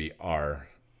this may be our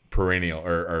perennial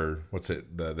or what's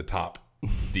it the top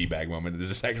D-bag moment of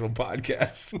this actual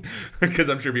podcast because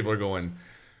I'm sure people are going,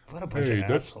 what a bunch of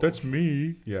assholes. That's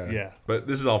me. Yeah. But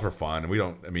this is all for fun. We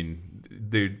don't. I mean,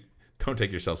 dude, Don't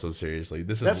take yourself so seriously.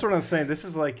 That's what I'm saying. This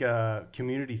is like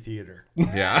community theater.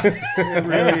 Yeah. It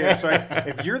really is. Like,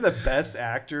 if you're the best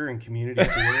actor in community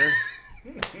theater,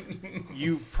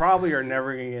 you probably are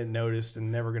never going to get noticed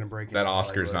and never going to break into That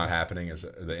Oscar's Hollywood. not happening as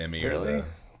the Emmy Really? or the.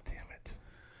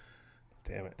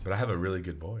 Damn it. But I have a really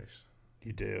good voice.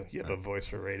 You do. You have a voice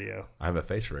for radio. I have a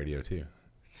face for radio too.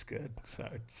 It's good.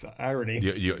 It's irony. Do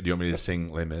you want me to sing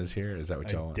Les Mis here? Is that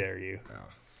what y'all I want? dare you.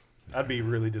 I'd be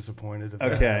really disappointed if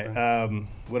that Okay. happened.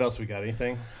 What else we got?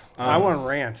 Anything? I want to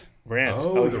rant. The Rant.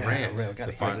 rant.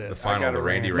 Gotta The hear this. the final, gotta the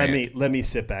Randy rant. rant. Let me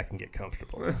sit back and get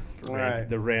comfortable. For All Randy- right.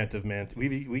 The rant of man. We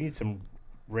need some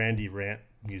Randy rant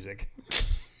music.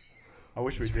 I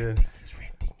wish we did. He's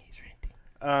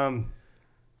ranting.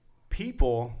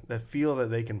 People that feel that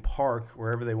they can park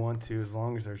wherever they want to as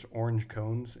long as there's orange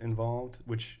cones involved,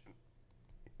 which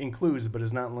includes but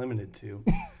is not limited to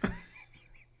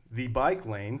the bike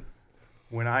lane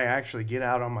when I actually get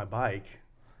out on my bike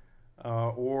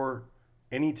or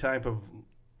any type of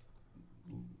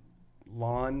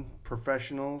lawn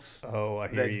professionals Oh, I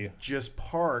hear that you. just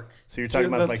park. So you're talking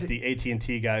about They'll like the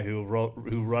AT&T guy who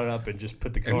run up and just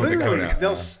put the cone. Literally, cone out,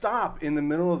 they'll yeah. stop in the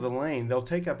middle of the lane. They'll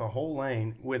take up a whole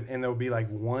lane and there'll be like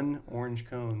one orange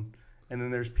cone, and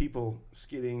then there's people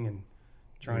skidding and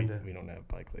trying to. We don't have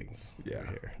bike lanes. Yeah. over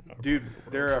here. No. Dude,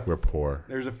 We're poor.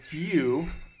 there's a few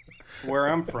where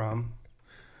I'm from,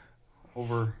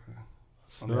 over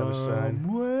on the other side,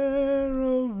 Somewhere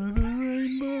over the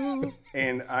rainbow.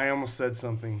 and I almost said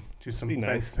something to some Be fence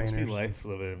nice. Must be painters. nice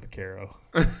living in Vaquero.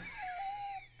 I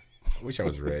wish I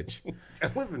was rich. I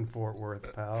live in Fort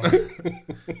Worth, pal.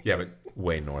 Yeah, but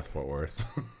way north Fort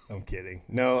Worth. I'm kidding.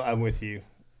 No, I'm with you.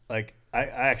 Like I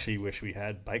actually wish we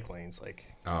had bike lanes. Like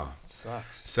Oh, it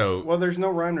sucks. so Well, there's no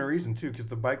rhyme or reason too, because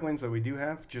the bike lanes that we do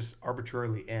have just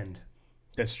arbitrarily end.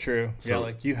 That's true. So- Yeah,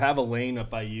 like you have a lane up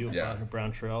by you Yeah. on the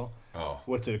Brown Trail. oh.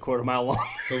 What's it, a quarter mile long?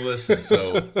 So listen,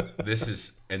 so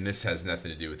this has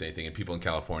nothing to do with anything. And people in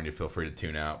California, feel free to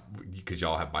tune out because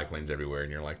y'all have bike lanes everywhere,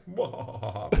 and you're like,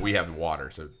 whoa. But we have water,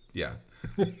 so yeah,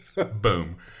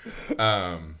 boom.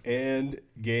 And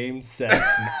game set.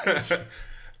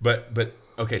 But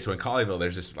okay, so in Colleyville,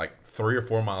 there's this like 3 or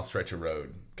 4 mile stretch of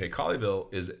road. Okay,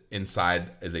 Colleyville is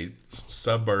a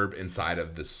suburb inside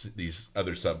of these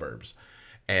other suburbs,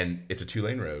 and it's a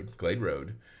 2-lane road, Glade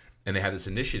Road, and they have this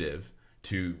initiative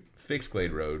to fix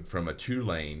Glade Road from a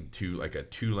 2-lane to like a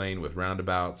 2-lane with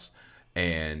roundabouts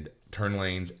and turn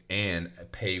lanes and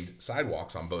paved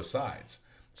sidewalks on both sides,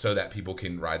 so that people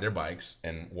can ride their bikes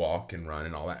and walk and run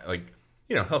and all that, like,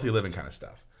 you know, healthy living kind of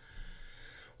stuff.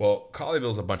 Well,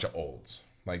 Colleyville's a bunch of olds.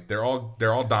 Like they're all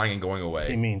dying and going He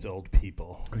away. means old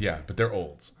people. Yeah, but they're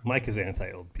olds. Mike is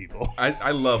anti-old people.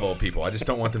 I love old people. I just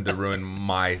don't want them to ruin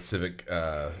my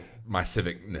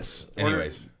civicness.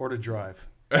 Anyways, or to drive.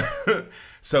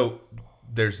 so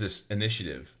there's this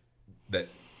initiative that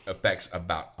affects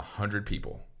about 100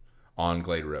 people on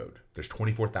Glade Road. There's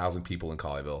 24,000 people in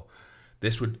Colleyville.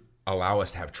 This would allow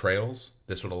us to have trails.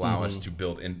 This would allow us to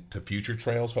build into future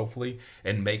trails, hopefully,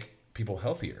 and make people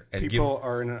healthier. And People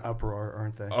are in an uproar,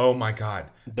 aren't they? oh my God,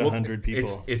 The 100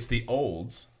 people. It's the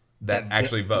olds that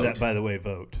actually vote. That, by the way,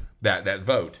 vote. that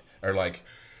vote are like,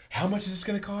 how much is this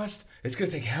going to cost? It's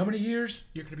going to take how many years?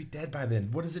 You're going to be dead by then.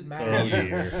 What does it matter? Oh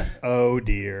dear. Oh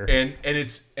dear. And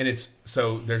it's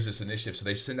so there's this initiative. So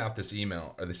they send out this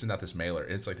email or they send out this mailer,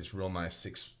 and it's like this real nice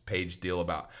 6-page deal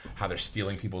about how they're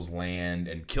stealing people's land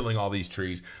and killing all these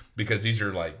trees because these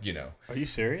are like, you know. Are you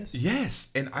serious? Yes,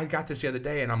 and I got this the other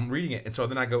day, and I'm reading it, and so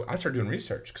then I started doing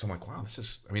research because I'm like, wow, this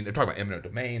is. I mean, they're talking about eminent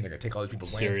domain. They're going to take all these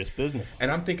people's land. Serious business.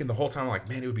 And I'm thinking the whole time, like,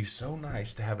 man, it would be so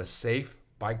nice to have a safe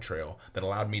bike trail that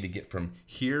allowed me to get from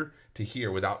here to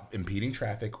here without impeding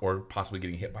traffic or possibly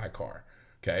getting hit by a car.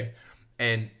 Okay.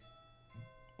 And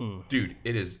dude,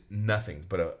 it is nothing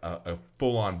but a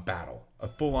full-on battle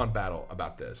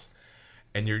about this.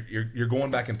 And you're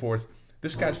going back and forth.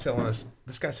 This guy's telling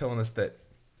us that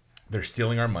they're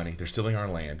stealing our money. They're stealing our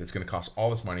land. It's going to cost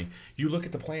all this money. You look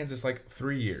at the plans, it's like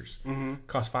 3 years.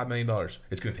 Cost $5 million.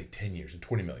 It's going to take 10 years and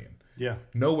 $20 million. Yeah.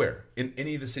 Nowhere in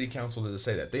any of the city council does it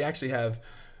say that. They actually have,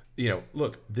 you know,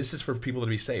 look, this is for people to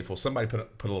be safe. Well, somebody put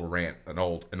a little rant, an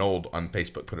old on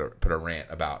Facebook put a rant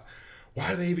about why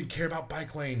do they even care about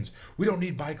bike lanes? We don't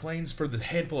need bike lanes for the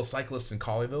handful of cyclists in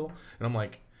Colleyville. And I'm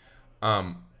like,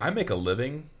 I make a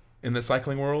living in the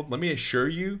cycling world. Let me assure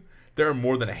you, there are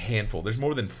more than a handful. There's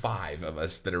more than 5 of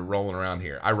us that are rolling around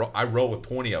here. I roll with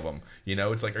 20 of them. You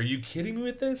know, it's like, are you kidding me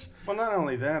with this? Well, not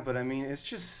only that, but I mean, it's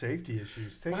just safety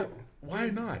issues. Why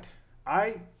not?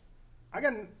 I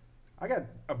got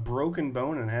a broken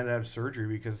bone and had to have surgery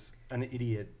because an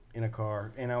idiot in a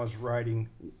car, and I was riding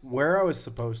where I was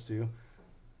supposed to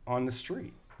on the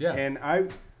street. Yeah. And I'm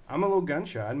a little gun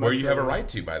shy. Where you have a right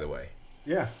to, by the way.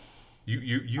 Yeah.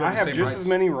 You I have the have same just rights. as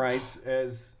many rights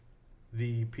as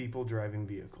the people driving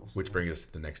vehicles. Which brings us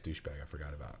to the next douchebag I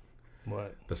forgot about.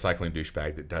 What? The cycling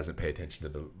douchebag that doesn't pay attention to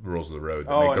the rules of the road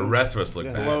that Oh, make the and rest of us look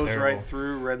bad. blows Terrible. right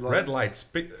through red lights. Red lights,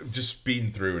 just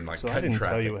speeding through and like So I cutting didn't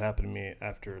traffic. tell you what happened to me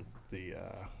after the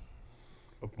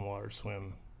open water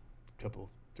swim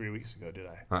 3 weeks ago, did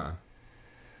I?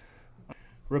 Uh-uh.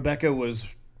 Rebecca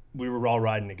we were all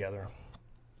riding together,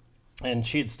 and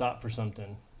she had stopped for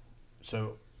something.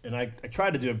 So, and I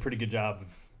tried to do a pretty good job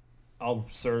of, I'll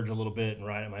surge a little bit and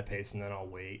ride at my pace, and then I'll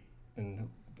wait. And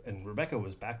Rebecca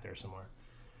was back there somewhere,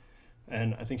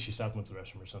 and I think she stopped and went to the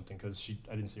restroom or something because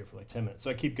I didn't see her for like 10 minutes. So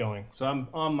I keep going. So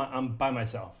I'm by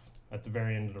myself at the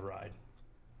very end of the ride.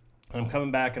 And I'm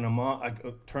coming back, and I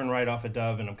turn right off at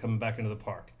Dove, and I'm coming back into the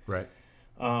park. Right.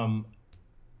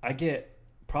 I get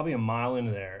probably a mile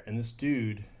into there, and this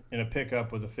dude in a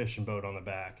pickup with a fishing boat on the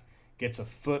back gets a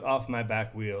foot off my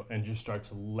back wheel and just starts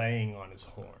laying on his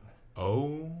horn.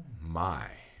 Oh, my.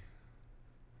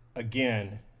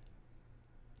 Again,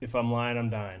 if I'm lying, I'm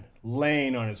dying.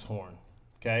 Laying on his horn,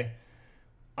 okay?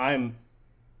 I'm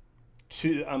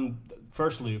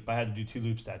first loop. I had to do 2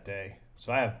 loops that day,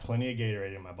 so I have plenty of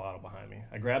Gatorade in my bottle behind me.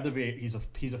 I grabbed he's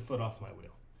a foot off my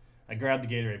wheel. I grabbed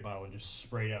the Gatorade bottle and just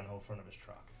spray down the whole front of his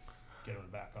truck, get him to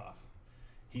back off.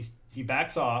 He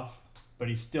backs off, but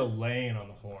he's still laying on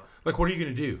the horn. Like, what are you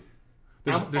going to do?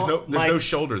 There's Mike, no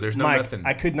shoulder. There's no Mike, nothing.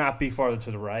 I could not be farther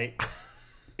to the right.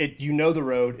 You know the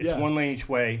road. It's Yeah. 1 lane each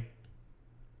way.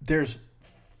 There's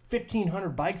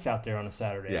 1,500 bikes out there on a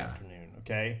Saturday Yeah. afternoon,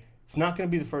 okay? It's not going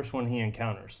to be the first one he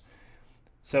encounters.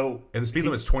 So And the speed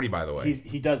limit's 20, by the way.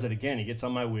 he does it again. He gets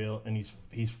on my wheel, and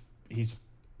he's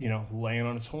laying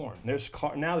on his horn. There's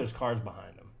cars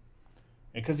behind him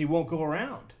because he won't go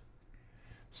around.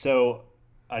 So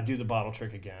I do the bottle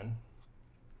trick again.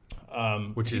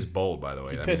 Which is bold, by the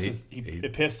way.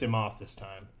 It pissed him off this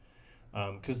time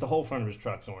because the whole front of his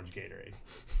truck's orange Gatorade.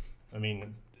 I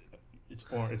mean,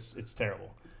 it's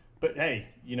terrible. But hey,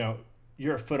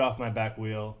 you're a foot off my back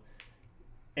wheel.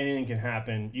 Anything can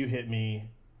happen. You hit me.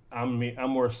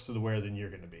 I'm worse to the wear than you're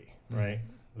going to be, right?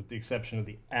 With the exception of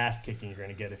the ass kicking you're going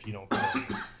to get if you don't kill me.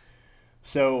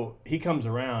 So he comes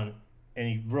around and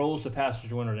he rolls the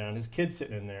passenger window down. His kid's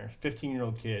sitting in there,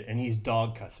 15-year-old kid, and he's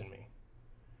dog cussing me.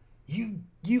 You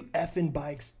effing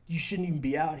bikes, you shouldn't even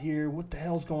be out here. What the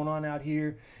hell's going on out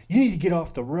here? You need to get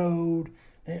off the road.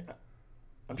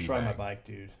 I'm trying my bike,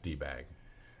 dude. D-bag.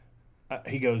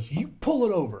 He goes, you pull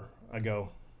it over. I go,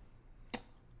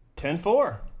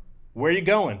 10-4. Where are you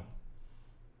going?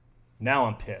 Now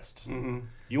I'm pissed. Mm-hmm.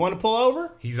 You want to pull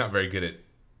over? He's not very good at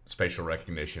spatial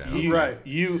recognition. I don't think. Right.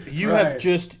 You Right. have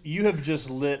just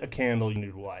lit a candle you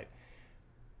need to light.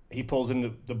 He pulls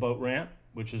into the boat ramp,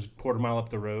 which is a quarter mile up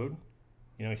the road.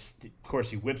 Of course,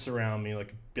 he whips around me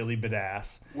like a Billy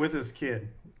Badass. With his kid.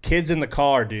 Kid's in the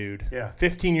car, dude. Yeah.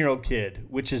 15-year-old kid,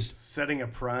 which is Setting a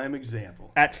prime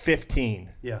example. at 15.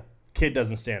 Yeah. Kid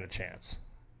doesn't stand a chance,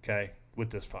 okay, with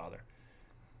this father.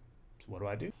 So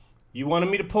what do? You wanted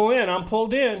me to pull in. I'm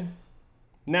pulled in.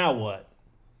 Now what?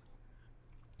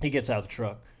 He gets out of the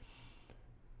truck.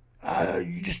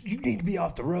 You need to be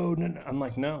off the road. And I'm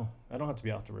like, no, I don't have to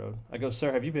be off the road. I go,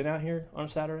 sir, have you been out here on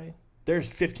Saturday? There's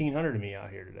 1,500 of me out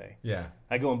here today. Yeah.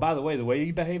 I go, and by the way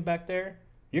you behave back there,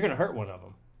 you're going to hurt one of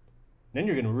them. Then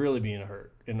you're going to really be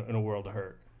in a world of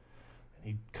hurt.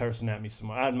 He cursing at me some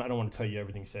more. I don't want to tell you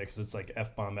everything he said because it's like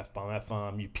F-bomb, F-bomb,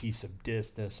 F-bomb, you piece of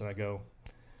this. And I go,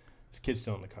 this kid's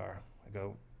still in the car. I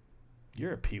go,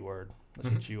 you're a P word. That's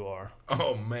what you are.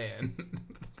 Oh, man.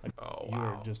 Oh, You're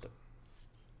wow. just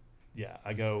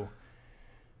I go,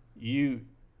 you're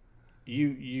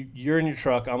in your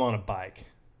truck. I'm on a bike.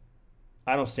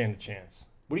 I don't stand a chance.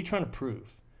 What are you trying to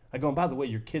prove? I go, and by the way,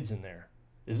 your kid's in there.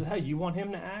 Is this how you want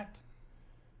him to act?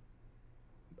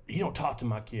 You don't talk to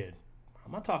my kid.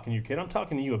 I'm not talking to your kid. I'm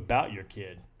talking to you about your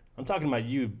kid. I'm talking about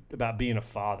you about being a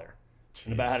father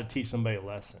and about how to teach somebody a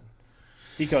lesson.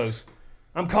 He goes,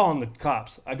 I'm calling the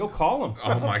cops. I go, call them.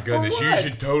 Oh, my goodness. You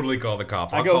should totally call the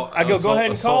cops. I go, go ahead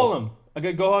and call them. I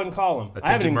go ahead and call them. I haven't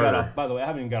Attempted even got murder. off. By the way, I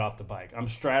haven't even got off the bike. I'm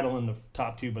straddling the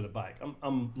top tube of the bike.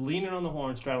 I'm leaning on the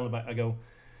horn, straddling the bike. I go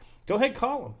ahead,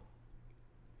 call him.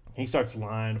 He starts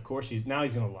lying. Of course, he's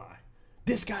gonna lie.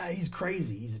 This guy, he's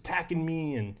crazy. He's attacking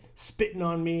me and spitting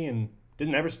on me, and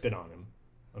didn't ever spit on him.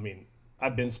 I mean,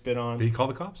 I've been spit on. Did he call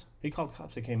the cops? He called the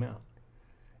cops. They came out,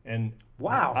 and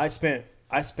Wow. I spent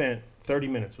 30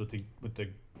 minutes with the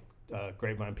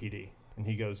Grapevine PD, and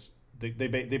he goes.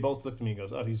 They both looked at me and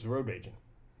goes, oh, he's a road agent.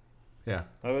 Yeah.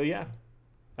 I go, yeah.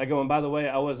 I go, and by the way,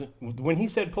 when he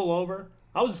said pull over,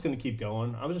 I was just going to keep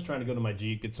going. I was just trying to go to my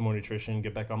Jeep, get some more nutrition,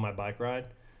 get back on my bike ride.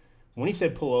 When he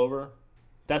said pull over,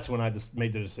 that's when I just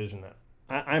made the decision that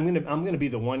I'm gonna be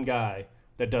the one guy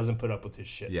that doesn't put up with his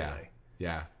shit today.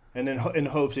 Yeah. And then in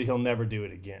hopes that he'll never do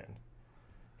it again.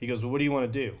 He goes, well, what do you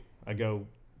want to do? I go,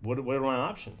 what are my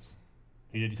options?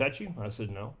 Did he touch you? I said,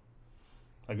 no.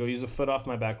 I go, he's a foot off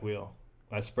my back wheel.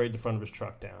 I sprayed the front of his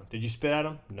truck down. Did you spit at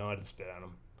him? No, I didn't spit at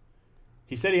him.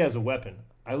 He said he has a weapon.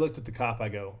 I looked at the cop. I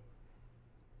go,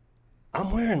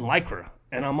 I'm wearing Lycra,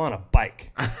 and I'm on a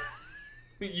bike.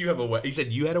 You have a weapon? He said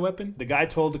you had a weapon? The guy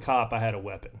told the cop I had a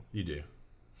weapon. You do.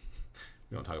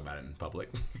 We don't talk about it in public.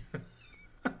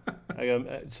 I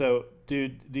go, so,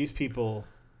 dude, these people,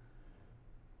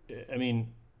 I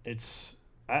mean, it's,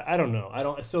 I don't know.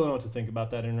 I still don't know what to think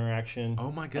about that interaction.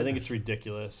 Oh, my goodness. I think it's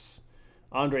ridiculous.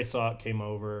 Andre saw it, came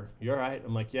over. You all right?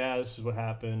 I'm like, yeah, this is what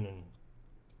happened.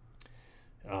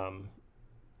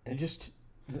 And just,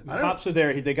 the cops are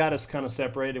there. They got us kind of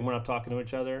separated. We're not talking to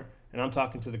each other. And I'm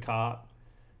talking to the cop.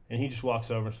 And he just walks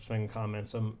over and starts making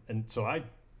comments. And so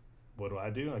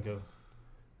what do? I go,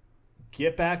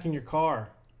 get back in your car.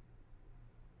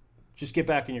 Just get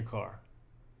back in your car.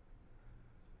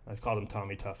 I called him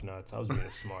Tommy Tough Nuts. I was being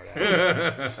a smart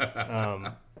ass.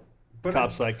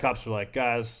 Cops were like,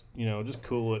 guys, just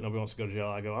cool it. Nobody wants to go to jail.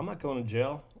 I go, I'm not going to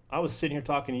jail. I was sitting here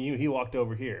talking to you. He walked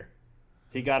over here.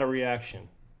 He got a reaction.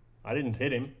 I didn't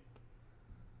hit him.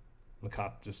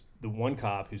 The one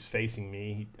cop who's facing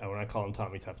me, when I call him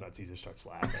Tommy Tough Nuts, he just starts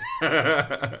laughing.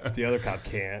 The other cop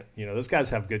can't. Those guys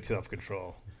have good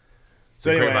self-control. So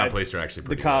the anyway, Grapevine police are actually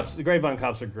pretty good. The Grapevine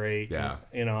cops are great. Yeah.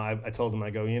 And, I told them, I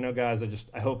go, guys,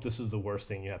 I hope this is the worst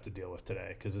thing you have to deal with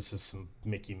today because this is some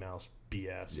Mickey Mouse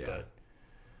BS. Yeah. But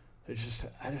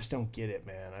I just don't get it,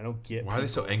 man. I don't get. Why are they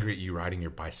so angry at you riding your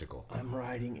bicycle? I'm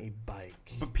riding a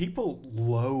bike. But people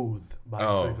loathe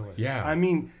bicyclists. Yeah. I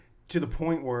mean, to the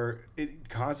point where it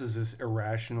causes this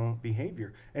irrational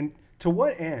behavior. And to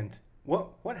what end?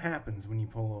 What happens when you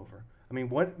pull over? I mean,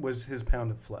 what was his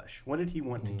pound of flesh? What did he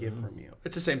want to get from you?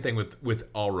 It's the same thing with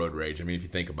all road rage. I mean, if you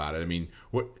think about it, I mean,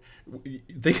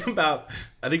 think about,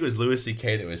 I think it was Louis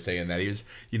C.K. that was saying that. He was,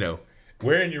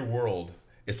 where in your world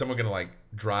is someone going to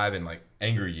drive and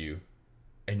anger you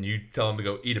and you tell them to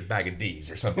go eat a bag of D's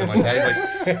or something like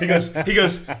that? He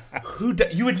goes,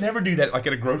 you would never do that at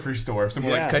a grocery store if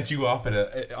someone cut you off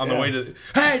on the way to,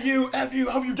 hey, you, F you,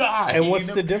 hope you die. And what's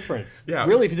the difference? Yeah.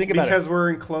 Really, if you think about it. Because we're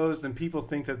enclosed and people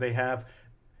think that they have,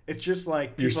 it's just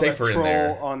like people You're safer that in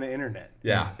there. troll on the internet.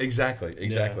 Yeah, exactly.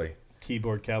 Yeah.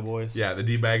 Keyboard cowboys. Yeah, the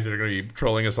D-bags that are going to be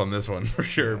trolling us on this one for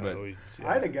sure. But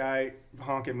I had a guy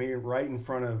honk at me right in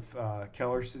front of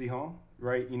Keller City Hall,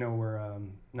 right? Where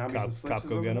Nobbies and Slicks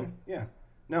is over there. Yeah.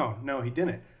 No, he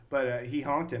didn't. But he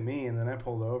honked at me, and then I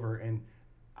pulled over, and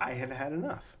I had had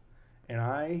enough. And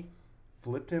I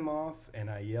flipped him off, and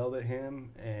I yelled at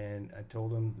him, and I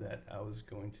told him that I was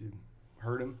going to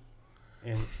hurt him.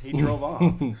 And he drove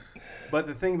off. But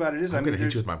the thing about it is, I'm going to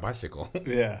hit you with my bicycle.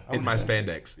 Yeah. In my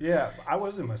spandex. Yeah, I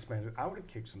was in my spandex. I would have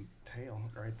kicked some tail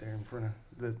right there in front of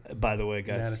the. By the way,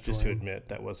 guys, just to admit,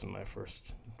 that wasn't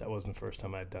the first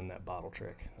time I'd done that bottle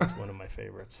trick. That's one of my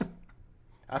favorites.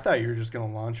 I thought you were just going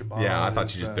to launch a bottle. Yeah, I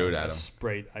thought you just threw it at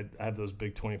him. I have those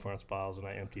big 24-ounce bottles, and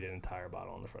I emptied an entire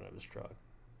bottle on the front of his truck.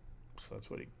 So that's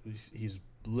what he's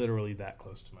literally that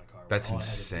close to my car. That's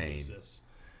insane.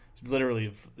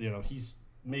 Literally, he's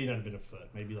may not have been a foot,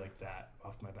 maybe like that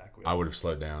off my back wheel. I would have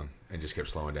slowed down and just kept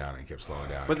slowing down and kept slowing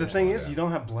down. But the thing is, you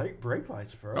don't have brake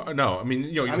lights, bro. No, I mean,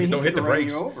 you don't hit the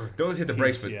brakes. Don't hit the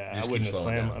brakes, but just I wouldn't keep have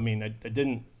slowing slammed. down. I mean, I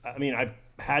didn't. I mean, I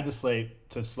had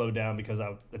to slow down because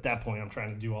at that point I'm trying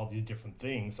to do all these different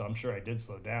things. So I'm sure I did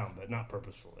slow down, but not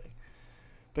purposefully.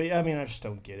 But yeah, I mean, I just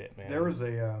don't get it, man. There was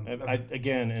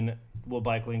and will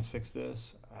bike lanes fix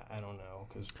this? I don't know,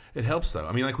 because it helps though.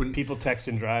 I mean, when people text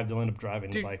and drive, they'll end up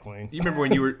driving the bike lane. You remember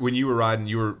when you were riding,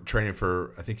 you were training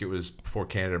for, I think it was before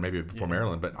Canada or maybe before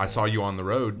Maryland, but I saw you on the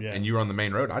road and you were on the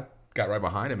main road. I got right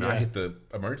behind him and I hit the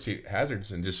emergency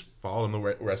hazards and just followed him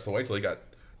the rest of the way till he got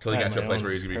to a place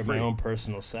where he was gonna be free. My own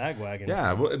personal sag wagon.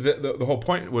 Yeah, well, the whole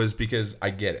point was because I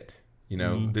get it.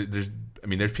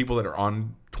 There's people that are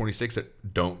on 26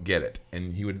 that don't get it,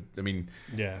 and he would. I mean,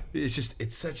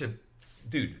 it's such a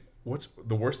dude. What's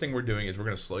the worst thing we're doing is we're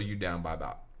going to slow you down by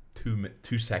about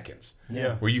 2 seconds.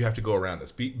 Yeah. Where you have to go around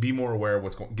us. Be more aware of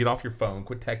what's going. Get off your phone.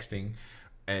 Quit texting,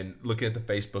 and looking at the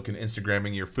Facebook and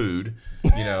Instagramming your food.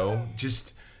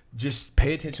 Just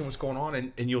pay attention to what's going on,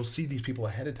 and you'll see these people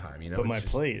ahead of time. But my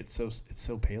plate, it's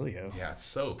so paleo. Yeah, it's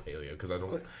so paleo because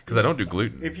I don't do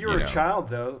gluten. If you were a child,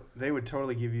 though, they would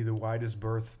totally give you the widest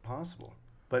berth possible.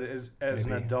 But as an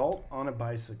Maybe. adult on a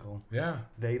bicycle, Yeah.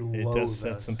 they It loathe does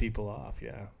set us. some people off,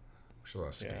 yeah. We should let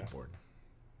us Yeah. skateboard.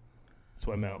 That's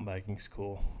why mountain biking's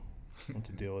cool. Have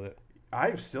to deal with it.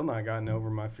 I've still not gotten over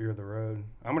my fear of the road.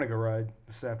 I'm going to go ride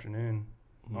this afternoon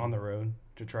on the road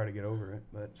to try to get over it,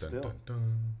 but Dun, still. dun,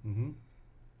 dun. Mm-hmm.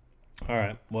 All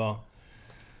right, well.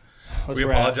 let's We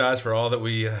wrap. apologize for all that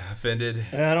we offended.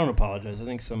 I don't apologize. I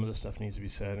think some of the stuff needs to be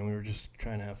said, and we were just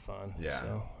trying to have fun. Yeah.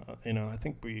 So, I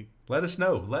think we. Let us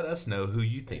know. Let us know who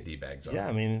you think D-bags are. Yeah,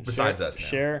 I mean, Besides us now.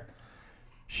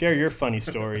 Share your funny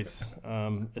stories,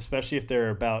 especially if they're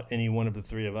about any one of the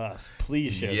three of us.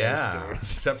 Please share those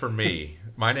stories. Except for me.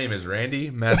 My name is Randy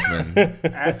Messman.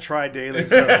 At Tri Daily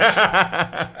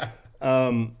Coach.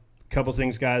 Couple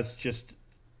things, guys. Just,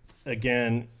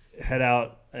 again, head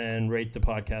out and rate the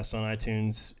podcast on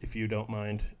iTunes if you don't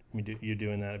mind you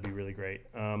doing that. It'd be really great.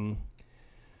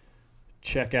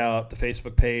 Check out the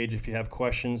Facebook page if you have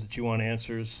questions that you want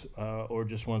answers or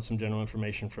just want some general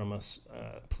information from us.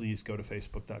 Please go to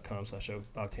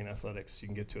facebook.com/OctaneAthletics. You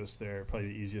can get to us there. Probably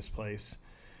the easiest place.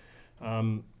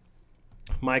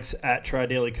 Mike's at Tri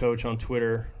Daily Coach on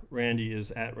Twitter. Randy is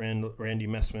at Randy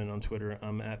Messman on Twitter.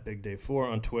 I'm at Big Dave 4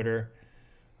 on Twitter.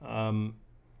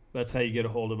 That's how you get a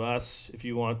hold of us if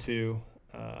you want to.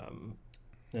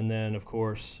 And then, of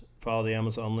course, follow the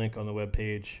Amazon link on the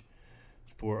webpage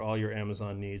for all your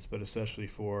Amazon needs, but especially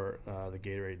for the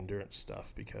Gatorade Endurance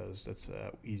stuff, because that's an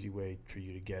easy way for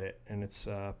you to get it. And it's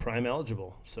Prime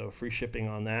eligible, so free shipping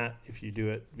on that if you do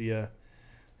it via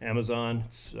Amazon.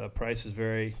 Price is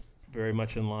very, very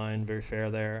much in line, very fair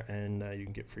there, and you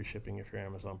can get free shipping if you're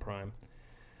Amazon Prime.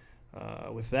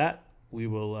 With that, we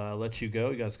will let you go.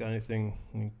 You guys got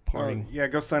any parting? Yeah,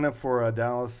 go sign up for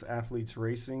Dallas Athletes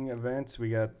Racing events.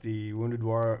 We got the Wounded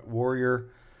Warrior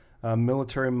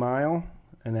Military Mile,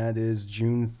 and that is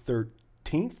June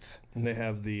 13th. And they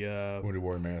have the Wounded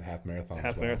Warrior half marathon.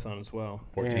 marathon as well.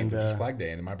 14th, And, which is Flag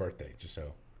Day, and my birthday. Just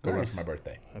so go run Nice. for my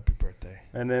birthday. Happy birthday.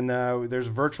 And then there's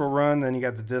a virtual run. Then you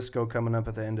got the disco coming up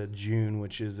at the end of June,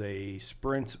 which is a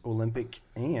sprint Olympic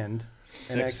and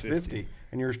an X50.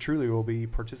 And yours truly will be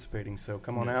participating. So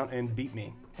come on out and beat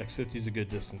me. X50 is a good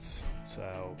distance.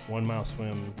 So 1 mile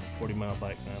swim, 40 mile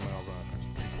bike, 9 mile run. It's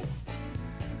pretty cool.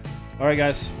 All right,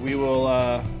 guys, we will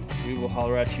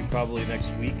holler at you probably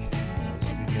next week.